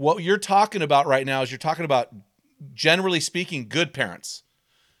what you're talking about right now is you're talking about, generally speaking, good parents.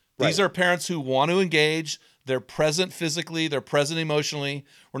 These are parents who want to engage. They're present physically. They're present emotionally.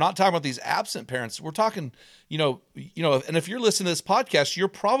 We're not talking about these absent parents. We're talking, and if you're listening to this podcast, you're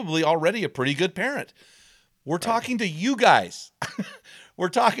probably already a pretty good parent. We're talking to you guys. We're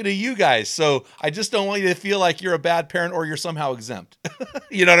talking to you guys. So I just don't want you to feel like you're a bad parent or you're somehow exempt.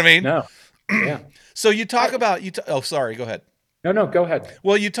 You know what I mean? No. Yeah. So you talk about, sorry, go ahead. No, go ahead.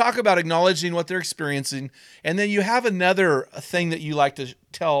 Well, you talk about acknowledging what they're experiencing, and then you have another thing that you like to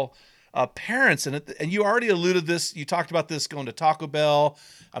tell parents, and you already alluded this. You talked about this going to Taco Bell.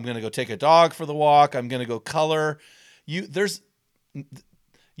 I'm going to go take a dog for the walk. I'm going to go color. You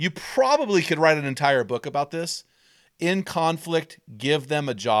probably could write an entire book about this. In conflict, give them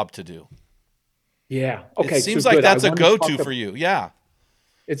a job to do. Yeah. Okay. It seems like that's a go-to for you. Yeah.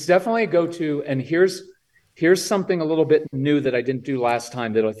 It's definitely a go-to, and here's something a little bit new that I didn't do last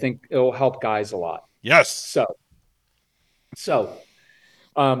time that I think it'll help guys a lot. Yes. So,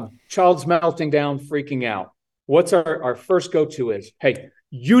 child's melting down, freaking out. What's our first go-to is, hey,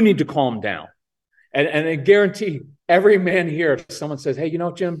 you need to calm down. And I guarantee every man here, if someone says, hey,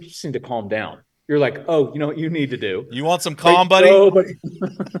 Jim, you just need to calm down. You're like, oh, you know what you need to do? You want some calm, buddy?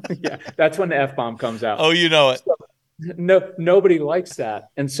 Yeah, that's when the F-bomb comes out. Oh, you know it. So, nobody likes that.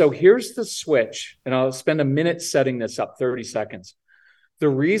 And so here's the switch, and I'll spend a minute setting this up, 30 seconds. The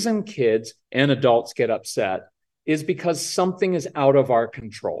reason kids and adults get upset is because something is out of our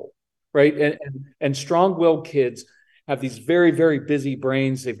control, right? And strong-willed kids have these very, very busy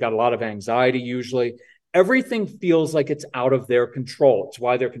brains. They've got a lot of anxiety usually. Everything feels like it's out of their control. It's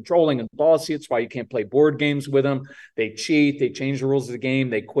why they're controlling and bossy. It's why you can't play board games with them. They cheat. They change the rules of the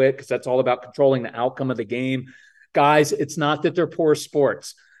game. They quit because that's all about controlling the outcome of the game. Guys, it's not that they're poor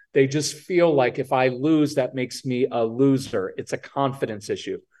sports. They just feel like if I lose, that makes me a loser. It's a confidence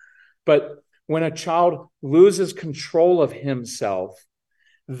issue. But when a child loses control of himself,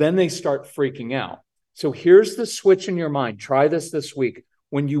 then they start freaking out. So here's the switch in your mind. Try this week.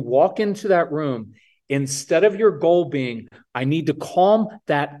 When you walk into that room, instead of your goal being, I need to calm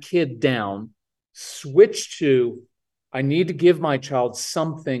that kid down, switch to, I need to give my child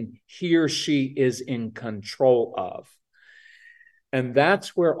something he or she is in control of. And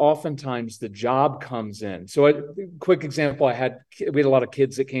that's where oftentimes the job comes in. So a quick example, we had a lot of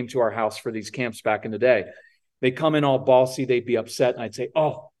kids that came to our house for these camps back in the day. They come in all bossy, they'd be upset. And I'd say,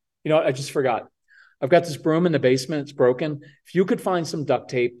 oh, I just forgot. I've got this broom in the basement. It's broken. If you could find some duct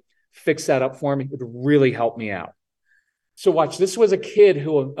tape, fix that up for me, it would really help me out. So watch, this was a kid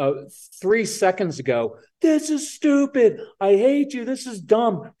who 3 seconds ago, this is stupid. I hate you. This is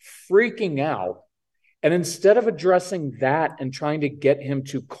dumb. Freaking out. And instead of addressing that and trying to get him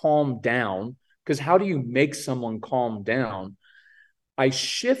to calm down, because how do you make someone calm down? I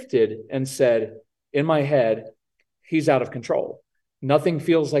shifted and said in my head, he's out of control. Nothing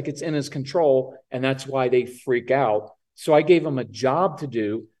feels like it's in his control. And that's why they freak out. So I gave him a job to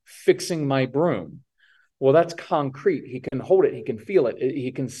do, fixing my broom. Well, that's concrete. He can hold it. He can feel it.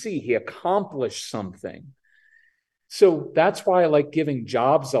 He can see he accomplished something. So that's why I like giving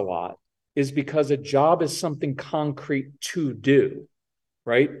jobs a lot, is because a job is something concrete to do,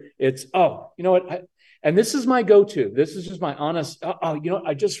 right? It's, oh, you know what? And this is my go-to. This is just my honest,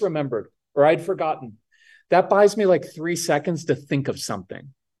 I just remembered, or I'd forgotten. That buys me like 3 seconds to think of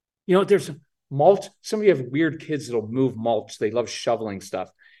something. There's mulch. Some of you have weird kids that'll move mulch. They love shoveling stuff.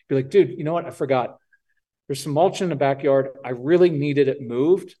 Be like, dude, you know what? I forgot. There's some mulch in the backyard. I really needed it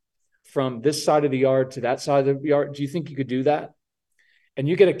moved from this side of the yard to that side of the yard. Do you think you could do that? And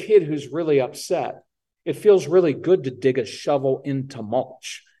you get a kid who's really upset. It feels really good to dig a shovel into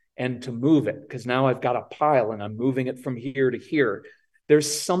mulch and to move it, because now I've got a pile and I'm moving it from here to here.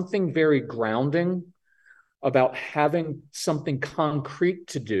 There's something very grounding about having something concrete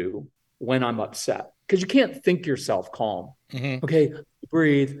to do when I'm upset, because you can't think yourself calm. Mm-hmm. Okay,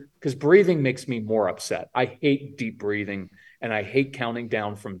 breathe, because breathing makes me more upset. I hate deep breathing, and I hate counting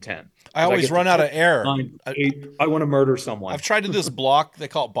down from 10. I always run out of air. I want to murder someone. I've tried to do this block. They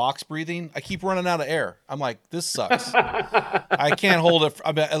call it box breathing. I keep running out of air. I'm like, this sucks. I can't hold it.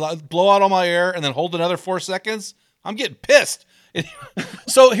 I blow out all my air and then hold another 4 seconds. I'm getting pissed.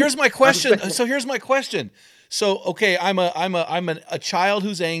 So here's my question. So, okay, I'm a child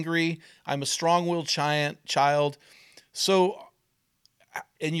who's angry. I'm a strong-willed child. So,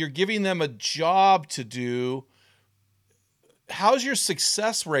 and you're giving them a job to do. how's your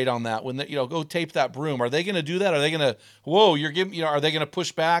success rate on that when go tape that broom? Are they going to do that? Are they going to, whoa, you're giving, are they going to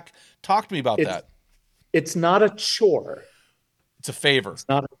push back? Talk to me about that. It's not a chore. It's a favor. It's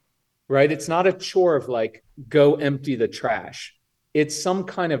not, right? It's not a chore of like, go empty the trash. It's some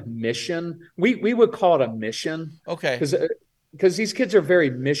kind of mission. We would call it a mission. Okay. Because these kids are very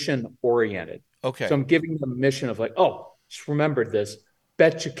mission oriented. Okay. So I'm giving them a mission of like, oh, just remember this.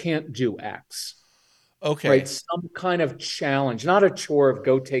 Bet you can't do X. Okay. Right. Some kind of challenge, not a chore of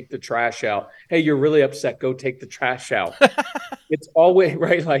go take the trash out. Hey, you're really upset. Go take the trash out. It's always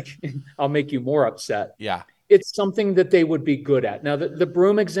right. Like, I'll make you more upset. Yeah. It's something that they would be good at. Now, the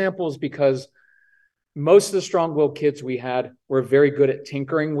broom example is because most of the strong-willed kids we had were very good at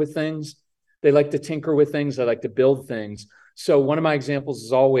tinkering with things. They like to tinker with things. They like to build things. So one of my examples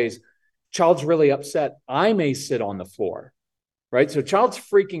is always, child's really upset. I may sit on the floor. Right. So child's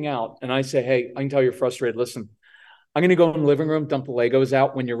freaking out. And I say, hey, I can tell you're frustrated. Listen, I'm going to go in the living room, dump the Legos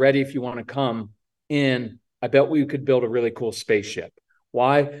out. When you're ready, if you want to come in, I bet we could build a really cool spaceship.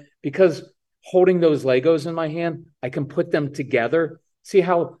 Why? Because holding those Legos in my hand, I can put them together. See,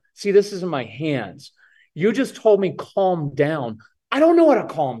 this is in my hands. You just told me calm down. I don't know how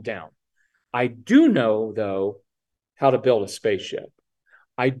to calm down. I do know, though, how to build a spaceship.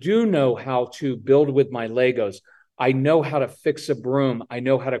 I do know how to build with my Legos. I know how to fix a broom. I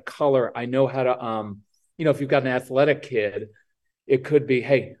know how to color. I know how to, if you've got an athletic kid, it could be,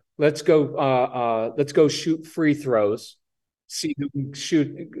 hey, let's go shoot free throws, see who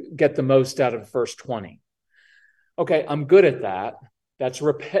can get the most out of the first 20. Okay, I'm good at that. That's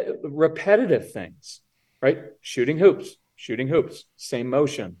repetitive things, right? Shooting hoops, same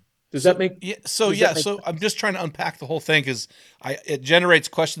motion. Does that make sense? So I'm just trying to unpack the whole thing because it generates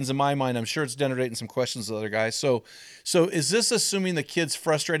questions in my mind. I'm sure it's generating some questions to other guys. So is this assuming the kid's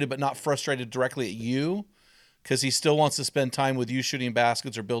frustrated but not frustrated directly at you because he still wants to spend time with you shooting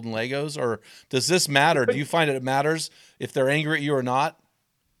baskets or building Legos? Or does this matter? Do you find it matters if they're angry at you or not?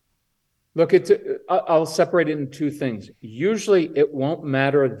 Look, I'll separate it into two things. Usually it won't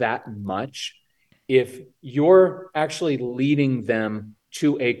matter that much if you're actually leading them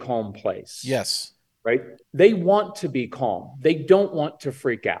to a calm place. Yes. Right? They want to be calm. They don't want to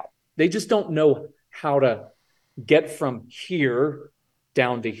freak out. They just don't know how to get from here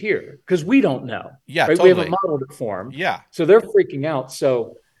down to here because we don't know. Yeah, right? Totally. We haven't modeled it for them. Yeah. So they're freaking out.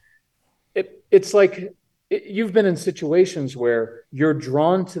 So it's like you've been in situations where you're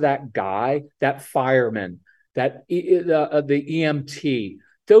drawn to that guy, that fireman, that the EMT.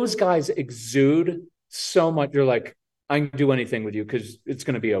 Those guys exude so much. You're like, I can do anything with you because it's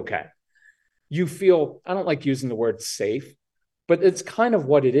going to be okay. You feel, I don't like using the word safe, but it's kind of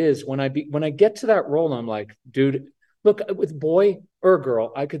what it is. When I get to that role, I'm like, dude, look, with boy or a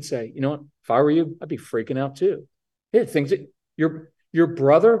girl, I could say, you know what, if I were you, I'd be freaking out too. Yeah, things that your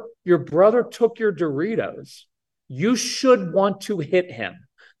brother took your Doritos. You should want to hit him.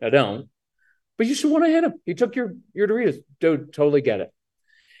 Now don't, but you should want to hit him. He took your Doritos. Dude, totally get it.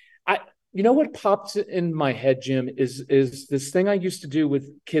 You know what pops in my head, Jim, is this thing I used to do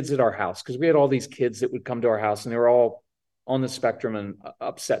with kids at our house, because we had all these kids that would come to our house and they were all on the spectrum and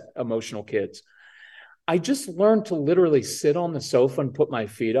upset, emotional kids. I just learned to literally sit on the sofa and put my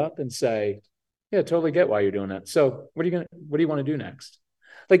feet up and say, yeah, totally get why you're doing that. So what do you want to do next?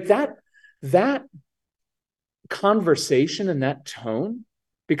 Like that conversation and that tone.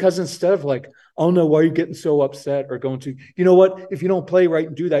 Because instead of like, oh no, why are you getting so upset? Or going to, you know what, if you don't play right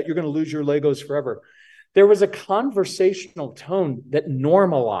and do that, you're going to lose your Legos forever. There was a conversational tone that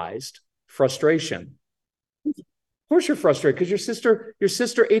normalized frustration. Of course you're frustrated because your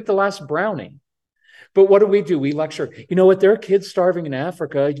sister ate the last brownie. But what do? We lecture, you know what, there are kids starving in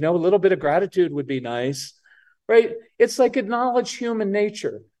Africa. You know, a little bit of gratitude would be nice, right? It's like acknowledge human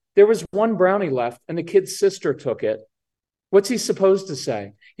nature. There was one brownie left and the kid's sister took it. What's he supposed to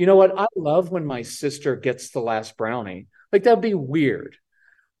say? You know what? I love when my sister gets the last brownie. Like, that'd be weird,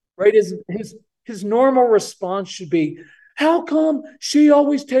 right? His normal response should be, how come she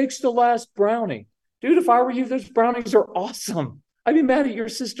always takes the last brownie? Dude, if I were you, those brownies are awesome. I'd be mad at your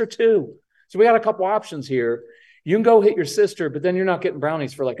sister too. So we got a couple options here. You can go hit your sister, but then you're not getting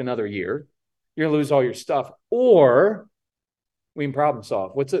brownies for like another year. You're going to lose all your stuff. Or we can problem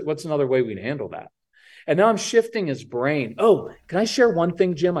solve. What's another way we'd handle that? And now I'm shifting his brain. Oh, can I share one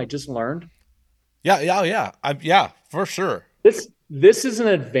thing, Jim, I just learned? Yeah, for sure. This is an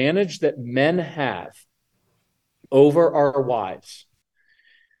advantage that men have over our wives.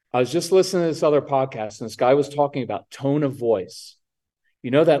 I was just listening to this other podcast, and this guy was talking about tone of voice.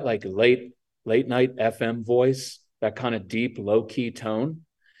 You know that like late night FM voice, that kind of deep, low-key tone?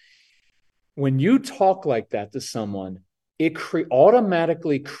 When you talk like that to someone, it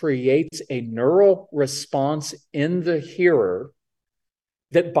automatically creates a neural response in the hearer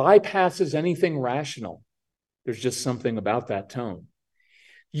that bypasses anything rational. There's just something about that tone.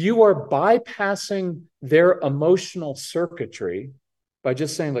 You are bypassing their emotional circuitry by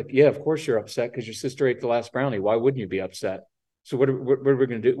just saying, like, yeah, of course you're upset because your sister ate the last brownie. Why wouldn't you be upset? So what are we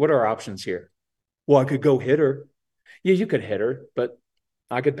going to do? What are our options here? Well, I could go hit her. Yeah, you could hit her, but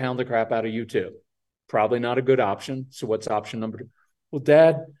I could pound the crap out of you too. Probably not a good option. So what's option number 2? Well,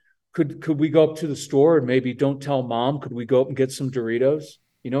 Dad, could we go up to the store and maybe don't tell Mom? Could we go up and get some Doritos?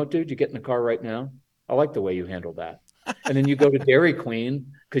 You know what, dude? You get in the car right now. I like the way you handled that. And then you go to Dairy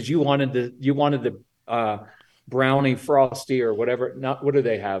Queen because you wanted the brownie frosty or whatever. Not what do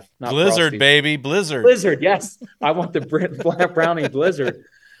they have? Not Blizzard, frosty. baby, Blizzard. Blizzard, yes. I want the brownie Blizzard.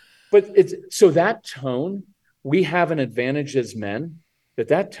 But it's so that tone, we have an advantage as men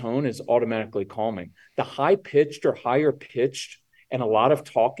that tone is automatically calming. The high pitched or higher pitched and a lot of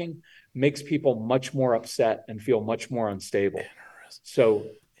talking makes people much more upset and feel much more unstable. So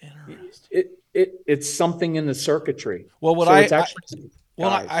it's something in the circuitry. Well, what so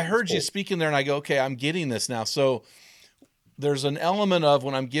I heard you speaking there and I go, okay, I'm getting this now. So there's an element of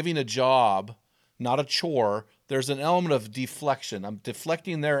when I'm giving a job, not a chore, there's an element of deflection. I'm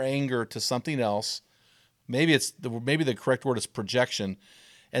deflecting their anger to something else. Maybe the correct word is projection.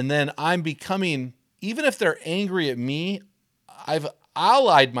 And then I'm becoming, even if they're angry at me, I've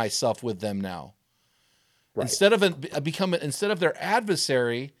allied myself with them now. Right. Instead of their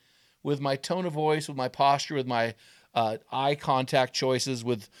adversary, with my tone of voice, with my posture, with my eye contact choices,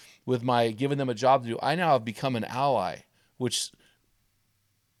 with my giving them a job to do, I now have become an ally, which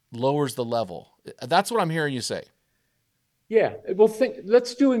lowers the level. That's what I'm hearing you say. Yeah. Well,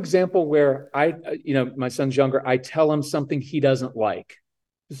 let's do an example where my son's younger. I tell him something he doesn't like.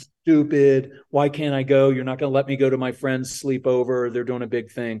 Stupid. Why can't I go? You're not going to let me go to my friend's sleepover. They're doing a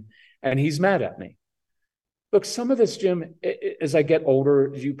big thing. And he's mad at me. Look, some of this, Jim, as I get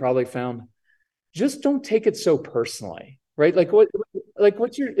older, as you probably found, just don't take it so personally, right?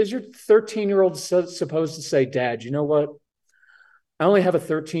 Is your 13-year-old supposed to say, Dad, you know what? I only have a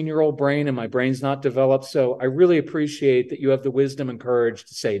 13-year-old brain and my brain's not developed. So I really appreciate that you have the wisdom and courage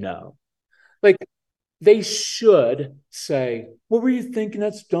to say no. Like, they should say, what were you thinking?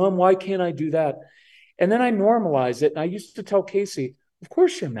 That's dumb. Why can't I do that? And then I normalize it. And I used to tell Casey, of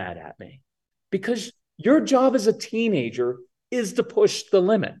course you're mad at me, because your job as a teenager is to push the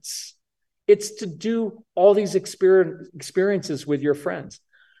limits. It's to do all these experiences with your friends.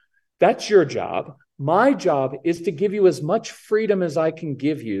 That's your job. My job is to give you as much freedom as I can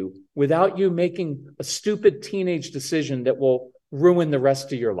give you without you making a stupid teenage decision that will ruin the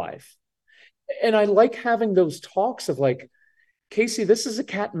rest of your life. And I like having those talks of like, Casey, this is a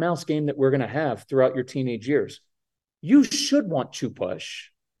cat and mouse game that we're going to have throughout your teenage years. You should want to push,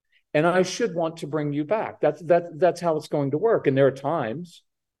 and I should want to bring you back. That's how it's going to work. And there are times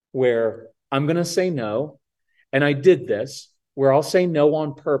where I'm going to say no. And I did this, where I'll say no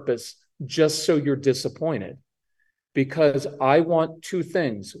on purpose just so you're disappointed, because I want 2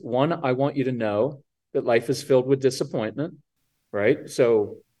 things. One, I want you to know that life is filled with disappointment, right?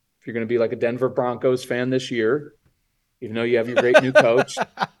 So if you're going to be like a Denver Broncos fan this year, even though you have your great new coach,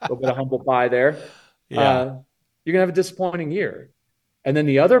 a little bit of humble pie there, you're going to have a disappointing year. And then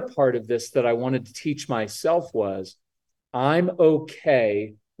the other part of this that I wanted to teach myself was, I'm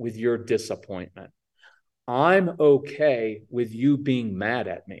okay with your disappointment. I'm okay with you being mad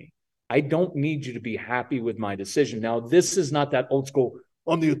at me. I don't need you to be happy with my decision. Now, this is not that old school,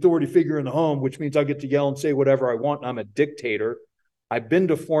 I'm the authority figure in the home, which means I get to yell and say whatever I want, and I'm a dictator. I've been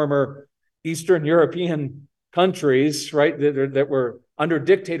to former Eastern European countries, right, that were under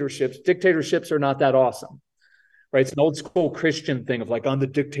dictatorships. Dictatorships are not that awesome, right? It's an old school Christian thing of like, I'm the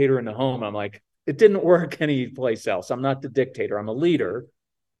dictator in the home. I'm like, it didn't work anyplace else. I'm not the dictator. I'm a leader.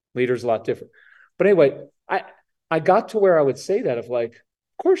 Leader's a lot different. But anyway, I got to where I would say that of like,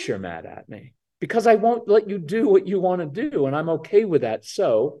 of course you're mad at me because I won't let you do what you want to do. And I'm okay with that.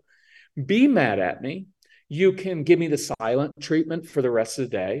 So be mad at me. You can give me the silent treatment for the rest of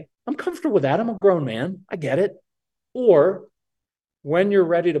the day. I'm comfortable with that. I'm a grown man. I get it. Or when you're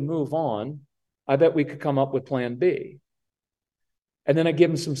ready to move on, I bet we could come up with plan B. And then I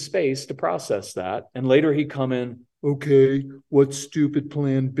give him some space to process that. And later he'd come in, okay, what's stupid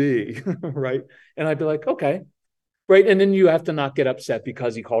plan B, right? And I'd be like, okay, right? And then you have to not get upset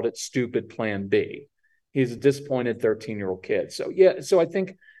because he called it stupid plan B. He's a disappointed 13-year-old kid. So yeah, so I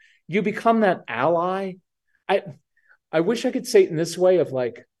think you become that ally. I wish I could say it in this way of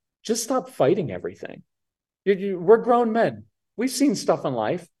like, just stop fighting everything. We're grown men. We've seen stuff in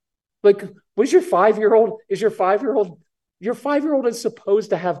life. Like, is your 5-year-old your 5-year-old is supposed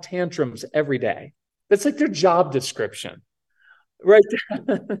to have tantrums every day. That's like their job description, right?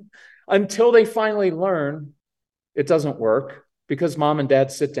 Until they finally learn it doesn't work because mom and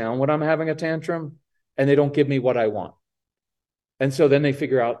dad sit down when I'm having a tantrum and they don't give me what I want. And so then they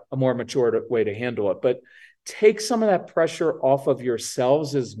figure out a more mature way to handle it. But take some of that pressure off of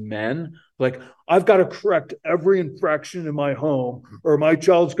yourselves as men. Like, I've got to correct every infraction in my home or my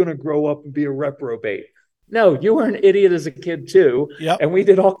child's going to grow up and be a reprobate. No, you were an idiot as a kid too. Yep. And we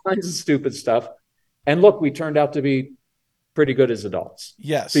did all kinds of stupid stuff. And look, we turned out to be pretty good as adults.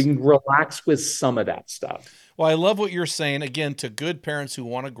 Yes. So you can relax with some of that stuff. Well, I love what you're saying. Again, to good parents who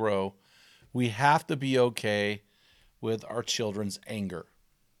want to grow, we have to be okay with our children's anger.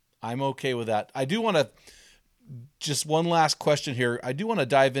 I'm okay with that. I do want to, just one last question here. I do want to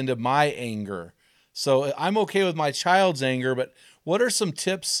dive into my anger. So I'm okay with my child's anger, but what are some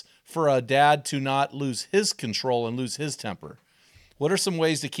tips for a dad to not lose his control and lose his temper? What are some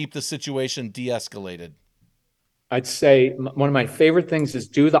ways to keep the situation de-escalated? I'd say one of my favorite things is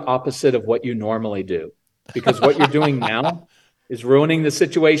do the opposite of what you normally do, because what you're doing now is ruining the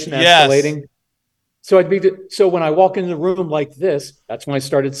situation, escalating. Yes. So when I walk into the room like this, that's when I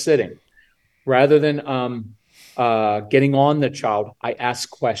started sitting. Rather than getting on the child, I ask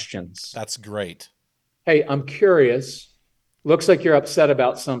questions. That's great. Hey, I'm curious. Looks like you're upset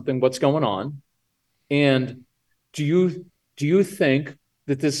about something. What's going on? And do you think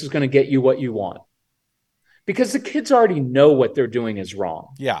that this is going to get you what you want? Because the kids already know what they're doing is wrong.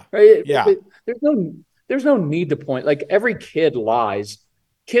 Yeah. Right? Yeah. There's no need to point. Like, every kid lies.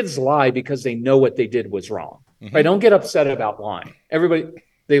 Kids lie because they know what they did was wrong. Mm-hmm. Right? Don't get upset about lying.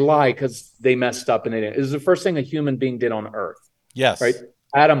 They lie because they messed up and they didn't. It was the first thing a human being did on earth. Yes. Right?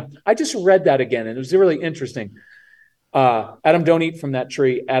 Adam, I just read that again, and it was really interesting. Adam, don't eat from that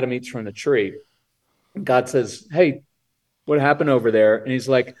tree. Adam eats from the tree. And God says, hey, what happened over there? And he's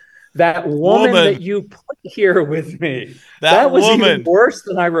like, that woman that you put here with me. That was even worse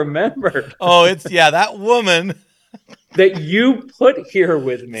than I remembered. Oh, that woman that you put here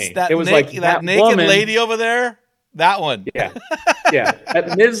with me. It was like that naked woman, lady over there. That one. Yeah. Yeah.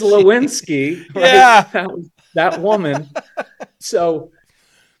 That Ms. Lewinsky. Right? Yeah. That woman. So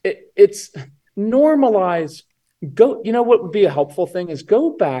it's normalize. You know what would be a helpful thing is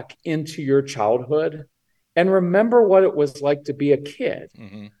go back into your childhood and remember what it was like to be a kid.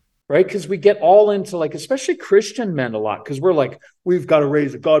 Mm-hmm. Right? Because we get all into, like, especially Christian men a lot, because we're like, we've got to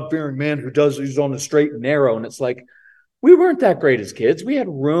raise a God-fearing man who's on the straight and narrow. And it's like, we weren't that great as kids. We had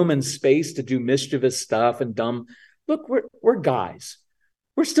room and space to do mischievous stuff and dumb. Look, we're guys.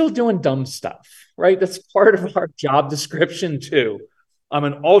 We're still doing dumb stuff, right? That's part of our job description too. I'm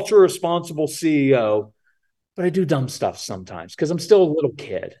an ultra responsible CEO, but I do dumb stuff sometimes because I'm still a little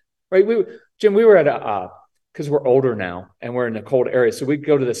kid, right? Jim, we were at because we're older now and we're in a cold area. So we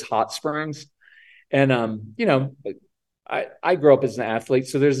go to this hot springs and, I grew up as an athlete.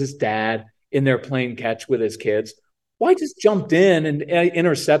 So there's this dad in there playing catch with his kids. Well, I just jumped in and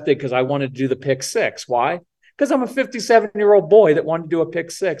intercepted because I wanted to do the pick six. Why? Because I'm a 57-year-old boy that wanted to do a pick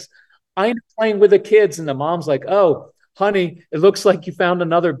six. I ended up playing with the kids and the mom's like, oh, honey, it looks like you found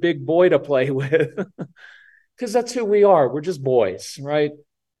another big boy to play with. Because that's who we are. We're just boys, right?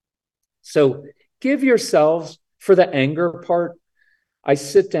 So give yourselves, for the anger part, I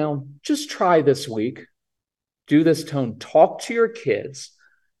sit down, just try this week, do this tone, talk to your kids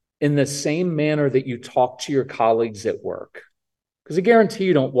in the same manner that you talk to your colleagues at work. Because I guarantee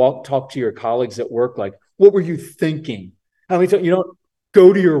you don't talk to your colleagues at work like, what were you thinking? How many times,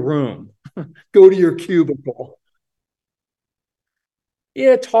 go to your room, go to your cubicle.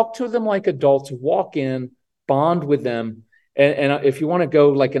 Yeah, talk to them like adults, walk in, bond with them. And if you want to go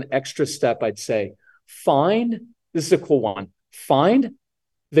like an extra step, I'd say, this is a cool one, find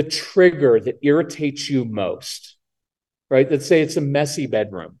the trigger that irritates you most, right? Let's say it's a messy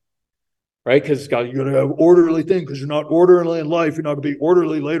bedroom, right? Because you're going to have orderly thing because you're not orderly in life. You're not going to be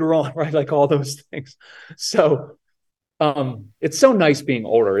orderly later on, right? Like all those things. So it's so nice being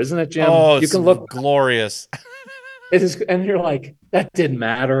older, isn't it, Jim? Oh, you can look glorious. It is, and you're like, that didn't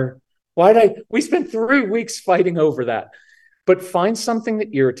matter. We spent 3 weeks fighting over that. But find something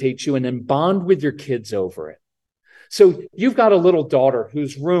that irritates you and then bond with your kids over it. So you've got a little daughter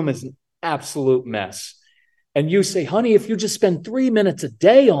whose room is an absolute mess. And you say, honey, if you just spend 3 minutes a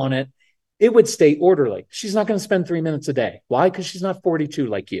day on it, it would stay orderly. She's not going to spend 3 minutes a day. Why? Because she's not 42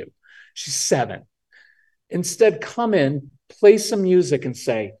 like you. She's 7. Instead, come in, play some music and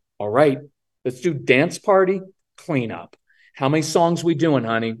say, all right, let's do dance party, cleanup. How many songs we doing,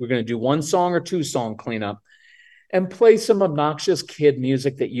 honey? We're going to do 1 song or 2 song cleanup. And play some obnoxious kid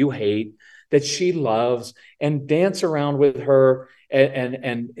music that you hate that she loves and dance around with her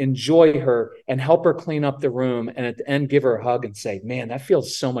and enjoy her and help her clean up the room. And at the end, give her a hug and say, man, that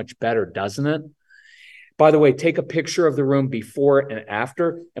feels so much better, doesn't it? By the way, take a picture of the room before and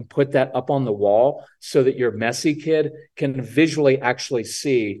after and put that up on the wall so that your messy kid can visually actually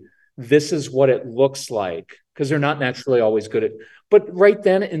see this is what it looks like, because they're not naturally always good at. But right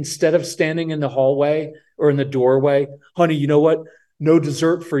then, instead of standing in the hallway or in the doorway, honey, you know what? No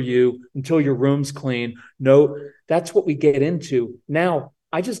dessert for you until your room's clean. No, that's what we get into. Now,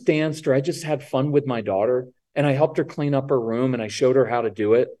 I just danced or I just had fun with my daughter and I helped her clean up her room and I showed her how to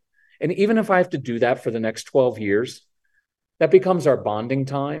do it. And even if I have to do that for the next 12 years, that becomes our bonding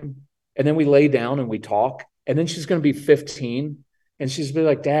time. And then we lay down and we talk. And then she's going to be 15 and she's be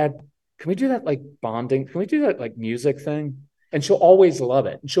like, Dad, can we do that like bonding? Can we do that like music thing? And she'll always love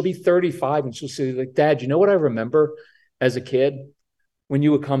it. And she'll be 35 and she'll say like, Dad, you know what I remember as a kid? When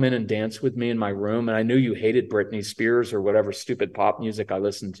you would come in and dance with me in my room, and I knew you hated Britney Spears or whatever stupid pop music I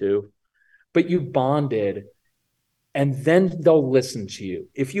listened to, but you bonded, and then they'll listen to you.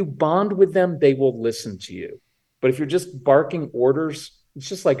 If you bond with them, they will listen to you. But if you're just barking orders, it's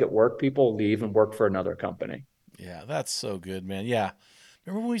just like at work, people leave and work for another company. Yeah, that's so good, man. Yeah.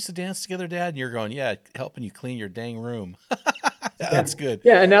 Remember when we used to dance together, Dad? And you're going, yeah, helping you clean your dang room. That's good.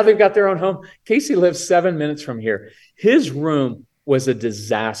 Yeah, and now they've got their own home. Casey lives 7 minutes from here. His room was a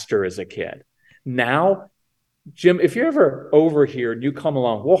disaster as a kid. Now, Jim, if you're ever over here and you come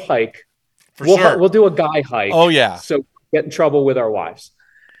along, we'll hike. We'll do a guy hike. Oh, yeah. So get in trouble with our wives.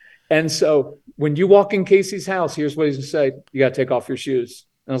 And so when you walk in Casey's house, here's what he's going to say. You got to take off your shoes.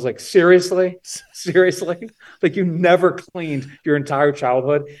 And I was like, seriously? Seriously? Like you never cleaned your entire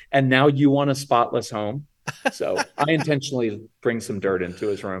childhood and now you want a spotless home? So I intentionally bring some dirt into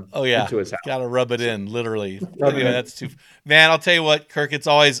his room. Oh yeah, into his house. Got to rub it in, literally. That's too. Man, I'll tell you what, Kirk. It's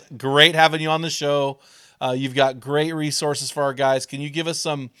always great having you on the show. You've got great resources for our guys. Can you give us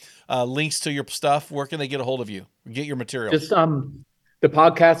some links to your stuff? Where can they get a hold of you? Get your material. Just the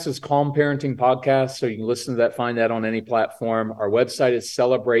podcast is Calm Parenting Podcast, so you can listen to that. Find that on any platform. Our website is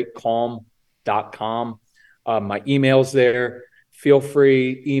celebratecalm.com. My email's there. Feel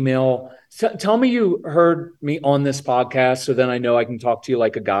free, email. Tell me you heard me on this podcast, so then I know I can talk to you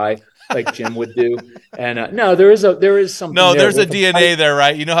like a guy, like Jim would do. And no, there is something. No, there's a DNA there,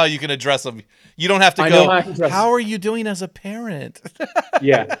 right? You know how you can address them. You don't have to go. How are you doing as a parent?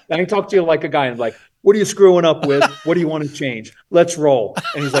 Yeah, I can talk to you like a guy and like, what are you screwing up with? What do you want to change? Let's roll.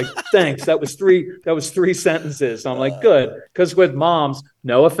 And he's like, thanks. That was three sentences. So I'm like, good, because with moms,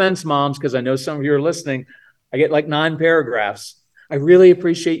 no offense, moms, because I know some of you are listening. I get like 9 paragraphs. I really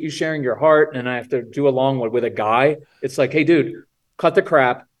appreciate you sharing your heart. And I have to do a long one with a guy. It's like, hey, dude, cut the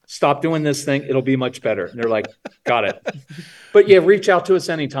crap. Stop doing this thing. It'll be much better. And they're like, got it. But yeah, reach out to us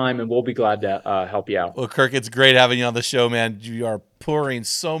anytime and we'll be glad to help you out. Well, Kirk, it's great having you on the show, man. You are pouring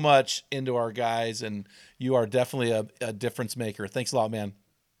so much into our guys and you are definitely a difference maker. Thanks a lot, man.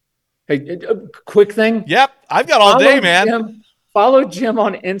 Hey, quick thing. Yep. I've got all day, man. Follow Jim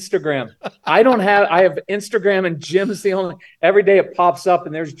on Instagram. I have Instagram and Jim's the only, every day it pops up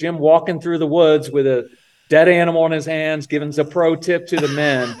and there's Jim walking through the woods with a dead animal in his hands, giving us a pro tip to the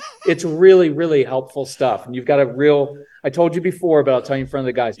men. It's really, really helpful stuff. And you've got I told you before, but I'll tell you in front of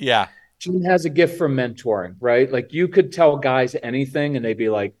the guys. Yeah. Jim has a gift for mentoring, right? Like you could tell guys anything and they'd be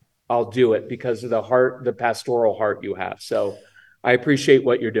like, I'll do it because of the pastoral heart you have. So I appreciate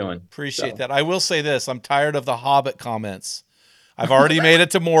what you're doing. Appreciate that. I will say this. I'm tired of the Hobbit comments. I've already made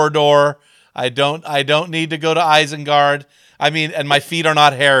it to Mordor. I don't need to go to Isengard. I mean, and my feet are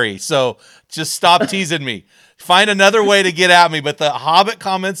not hairy. So just stop teasing me. Find another way to get at me. But the Hobbit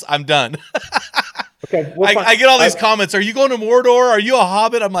comments, I'm done. Okay. I get all these comments. Are you going to Mordor? Are you a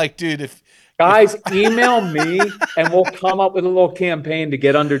Hobbit? I'm like, dude, guys, email me and we'll come up with a little campaign to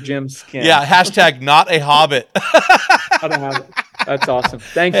get under Jim's skin. Yeah. # not a Hobbit. Not a Hobbit. That's awesome.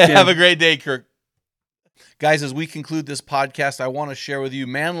 Thanks, Jim. Have a great day, Kirk. Guys, as we conclude this podcast, I want to share with you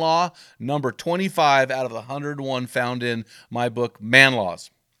Man Law number 25 out of the 101 found in my book, Man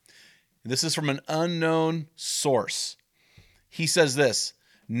Laws. This is from an unknown source. He says this: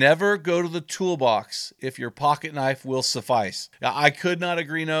 never go to the toolbox if your pocket knife will suffice. Now, I could not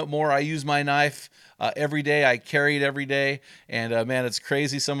agree more. I use my knife every day. I carry it every day. And man, it's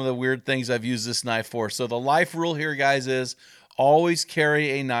crazy some of the weird things I've used this knife for. So the life rule here, guys, is always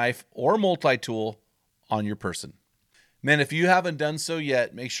carry a knife or multi-tool on your person. Men, if you haven't done so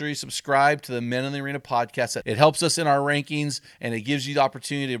yet, make sure you subscribe to the Men in the Arena podcast. It helps us in our rankings, and it gives you the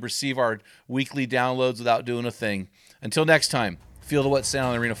opportunity to receive our weekly downloads without doing a thing. Until next time, Feel the wet sand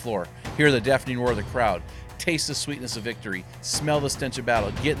on the arena floor. Hear the deafening roar of the crowd. Taste the sweetness of victory. Smell the stench of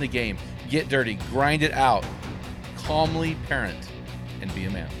battle. Get in the game. Get dirty. Grind it out. Calmly parent and be a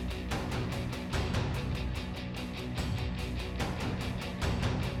man.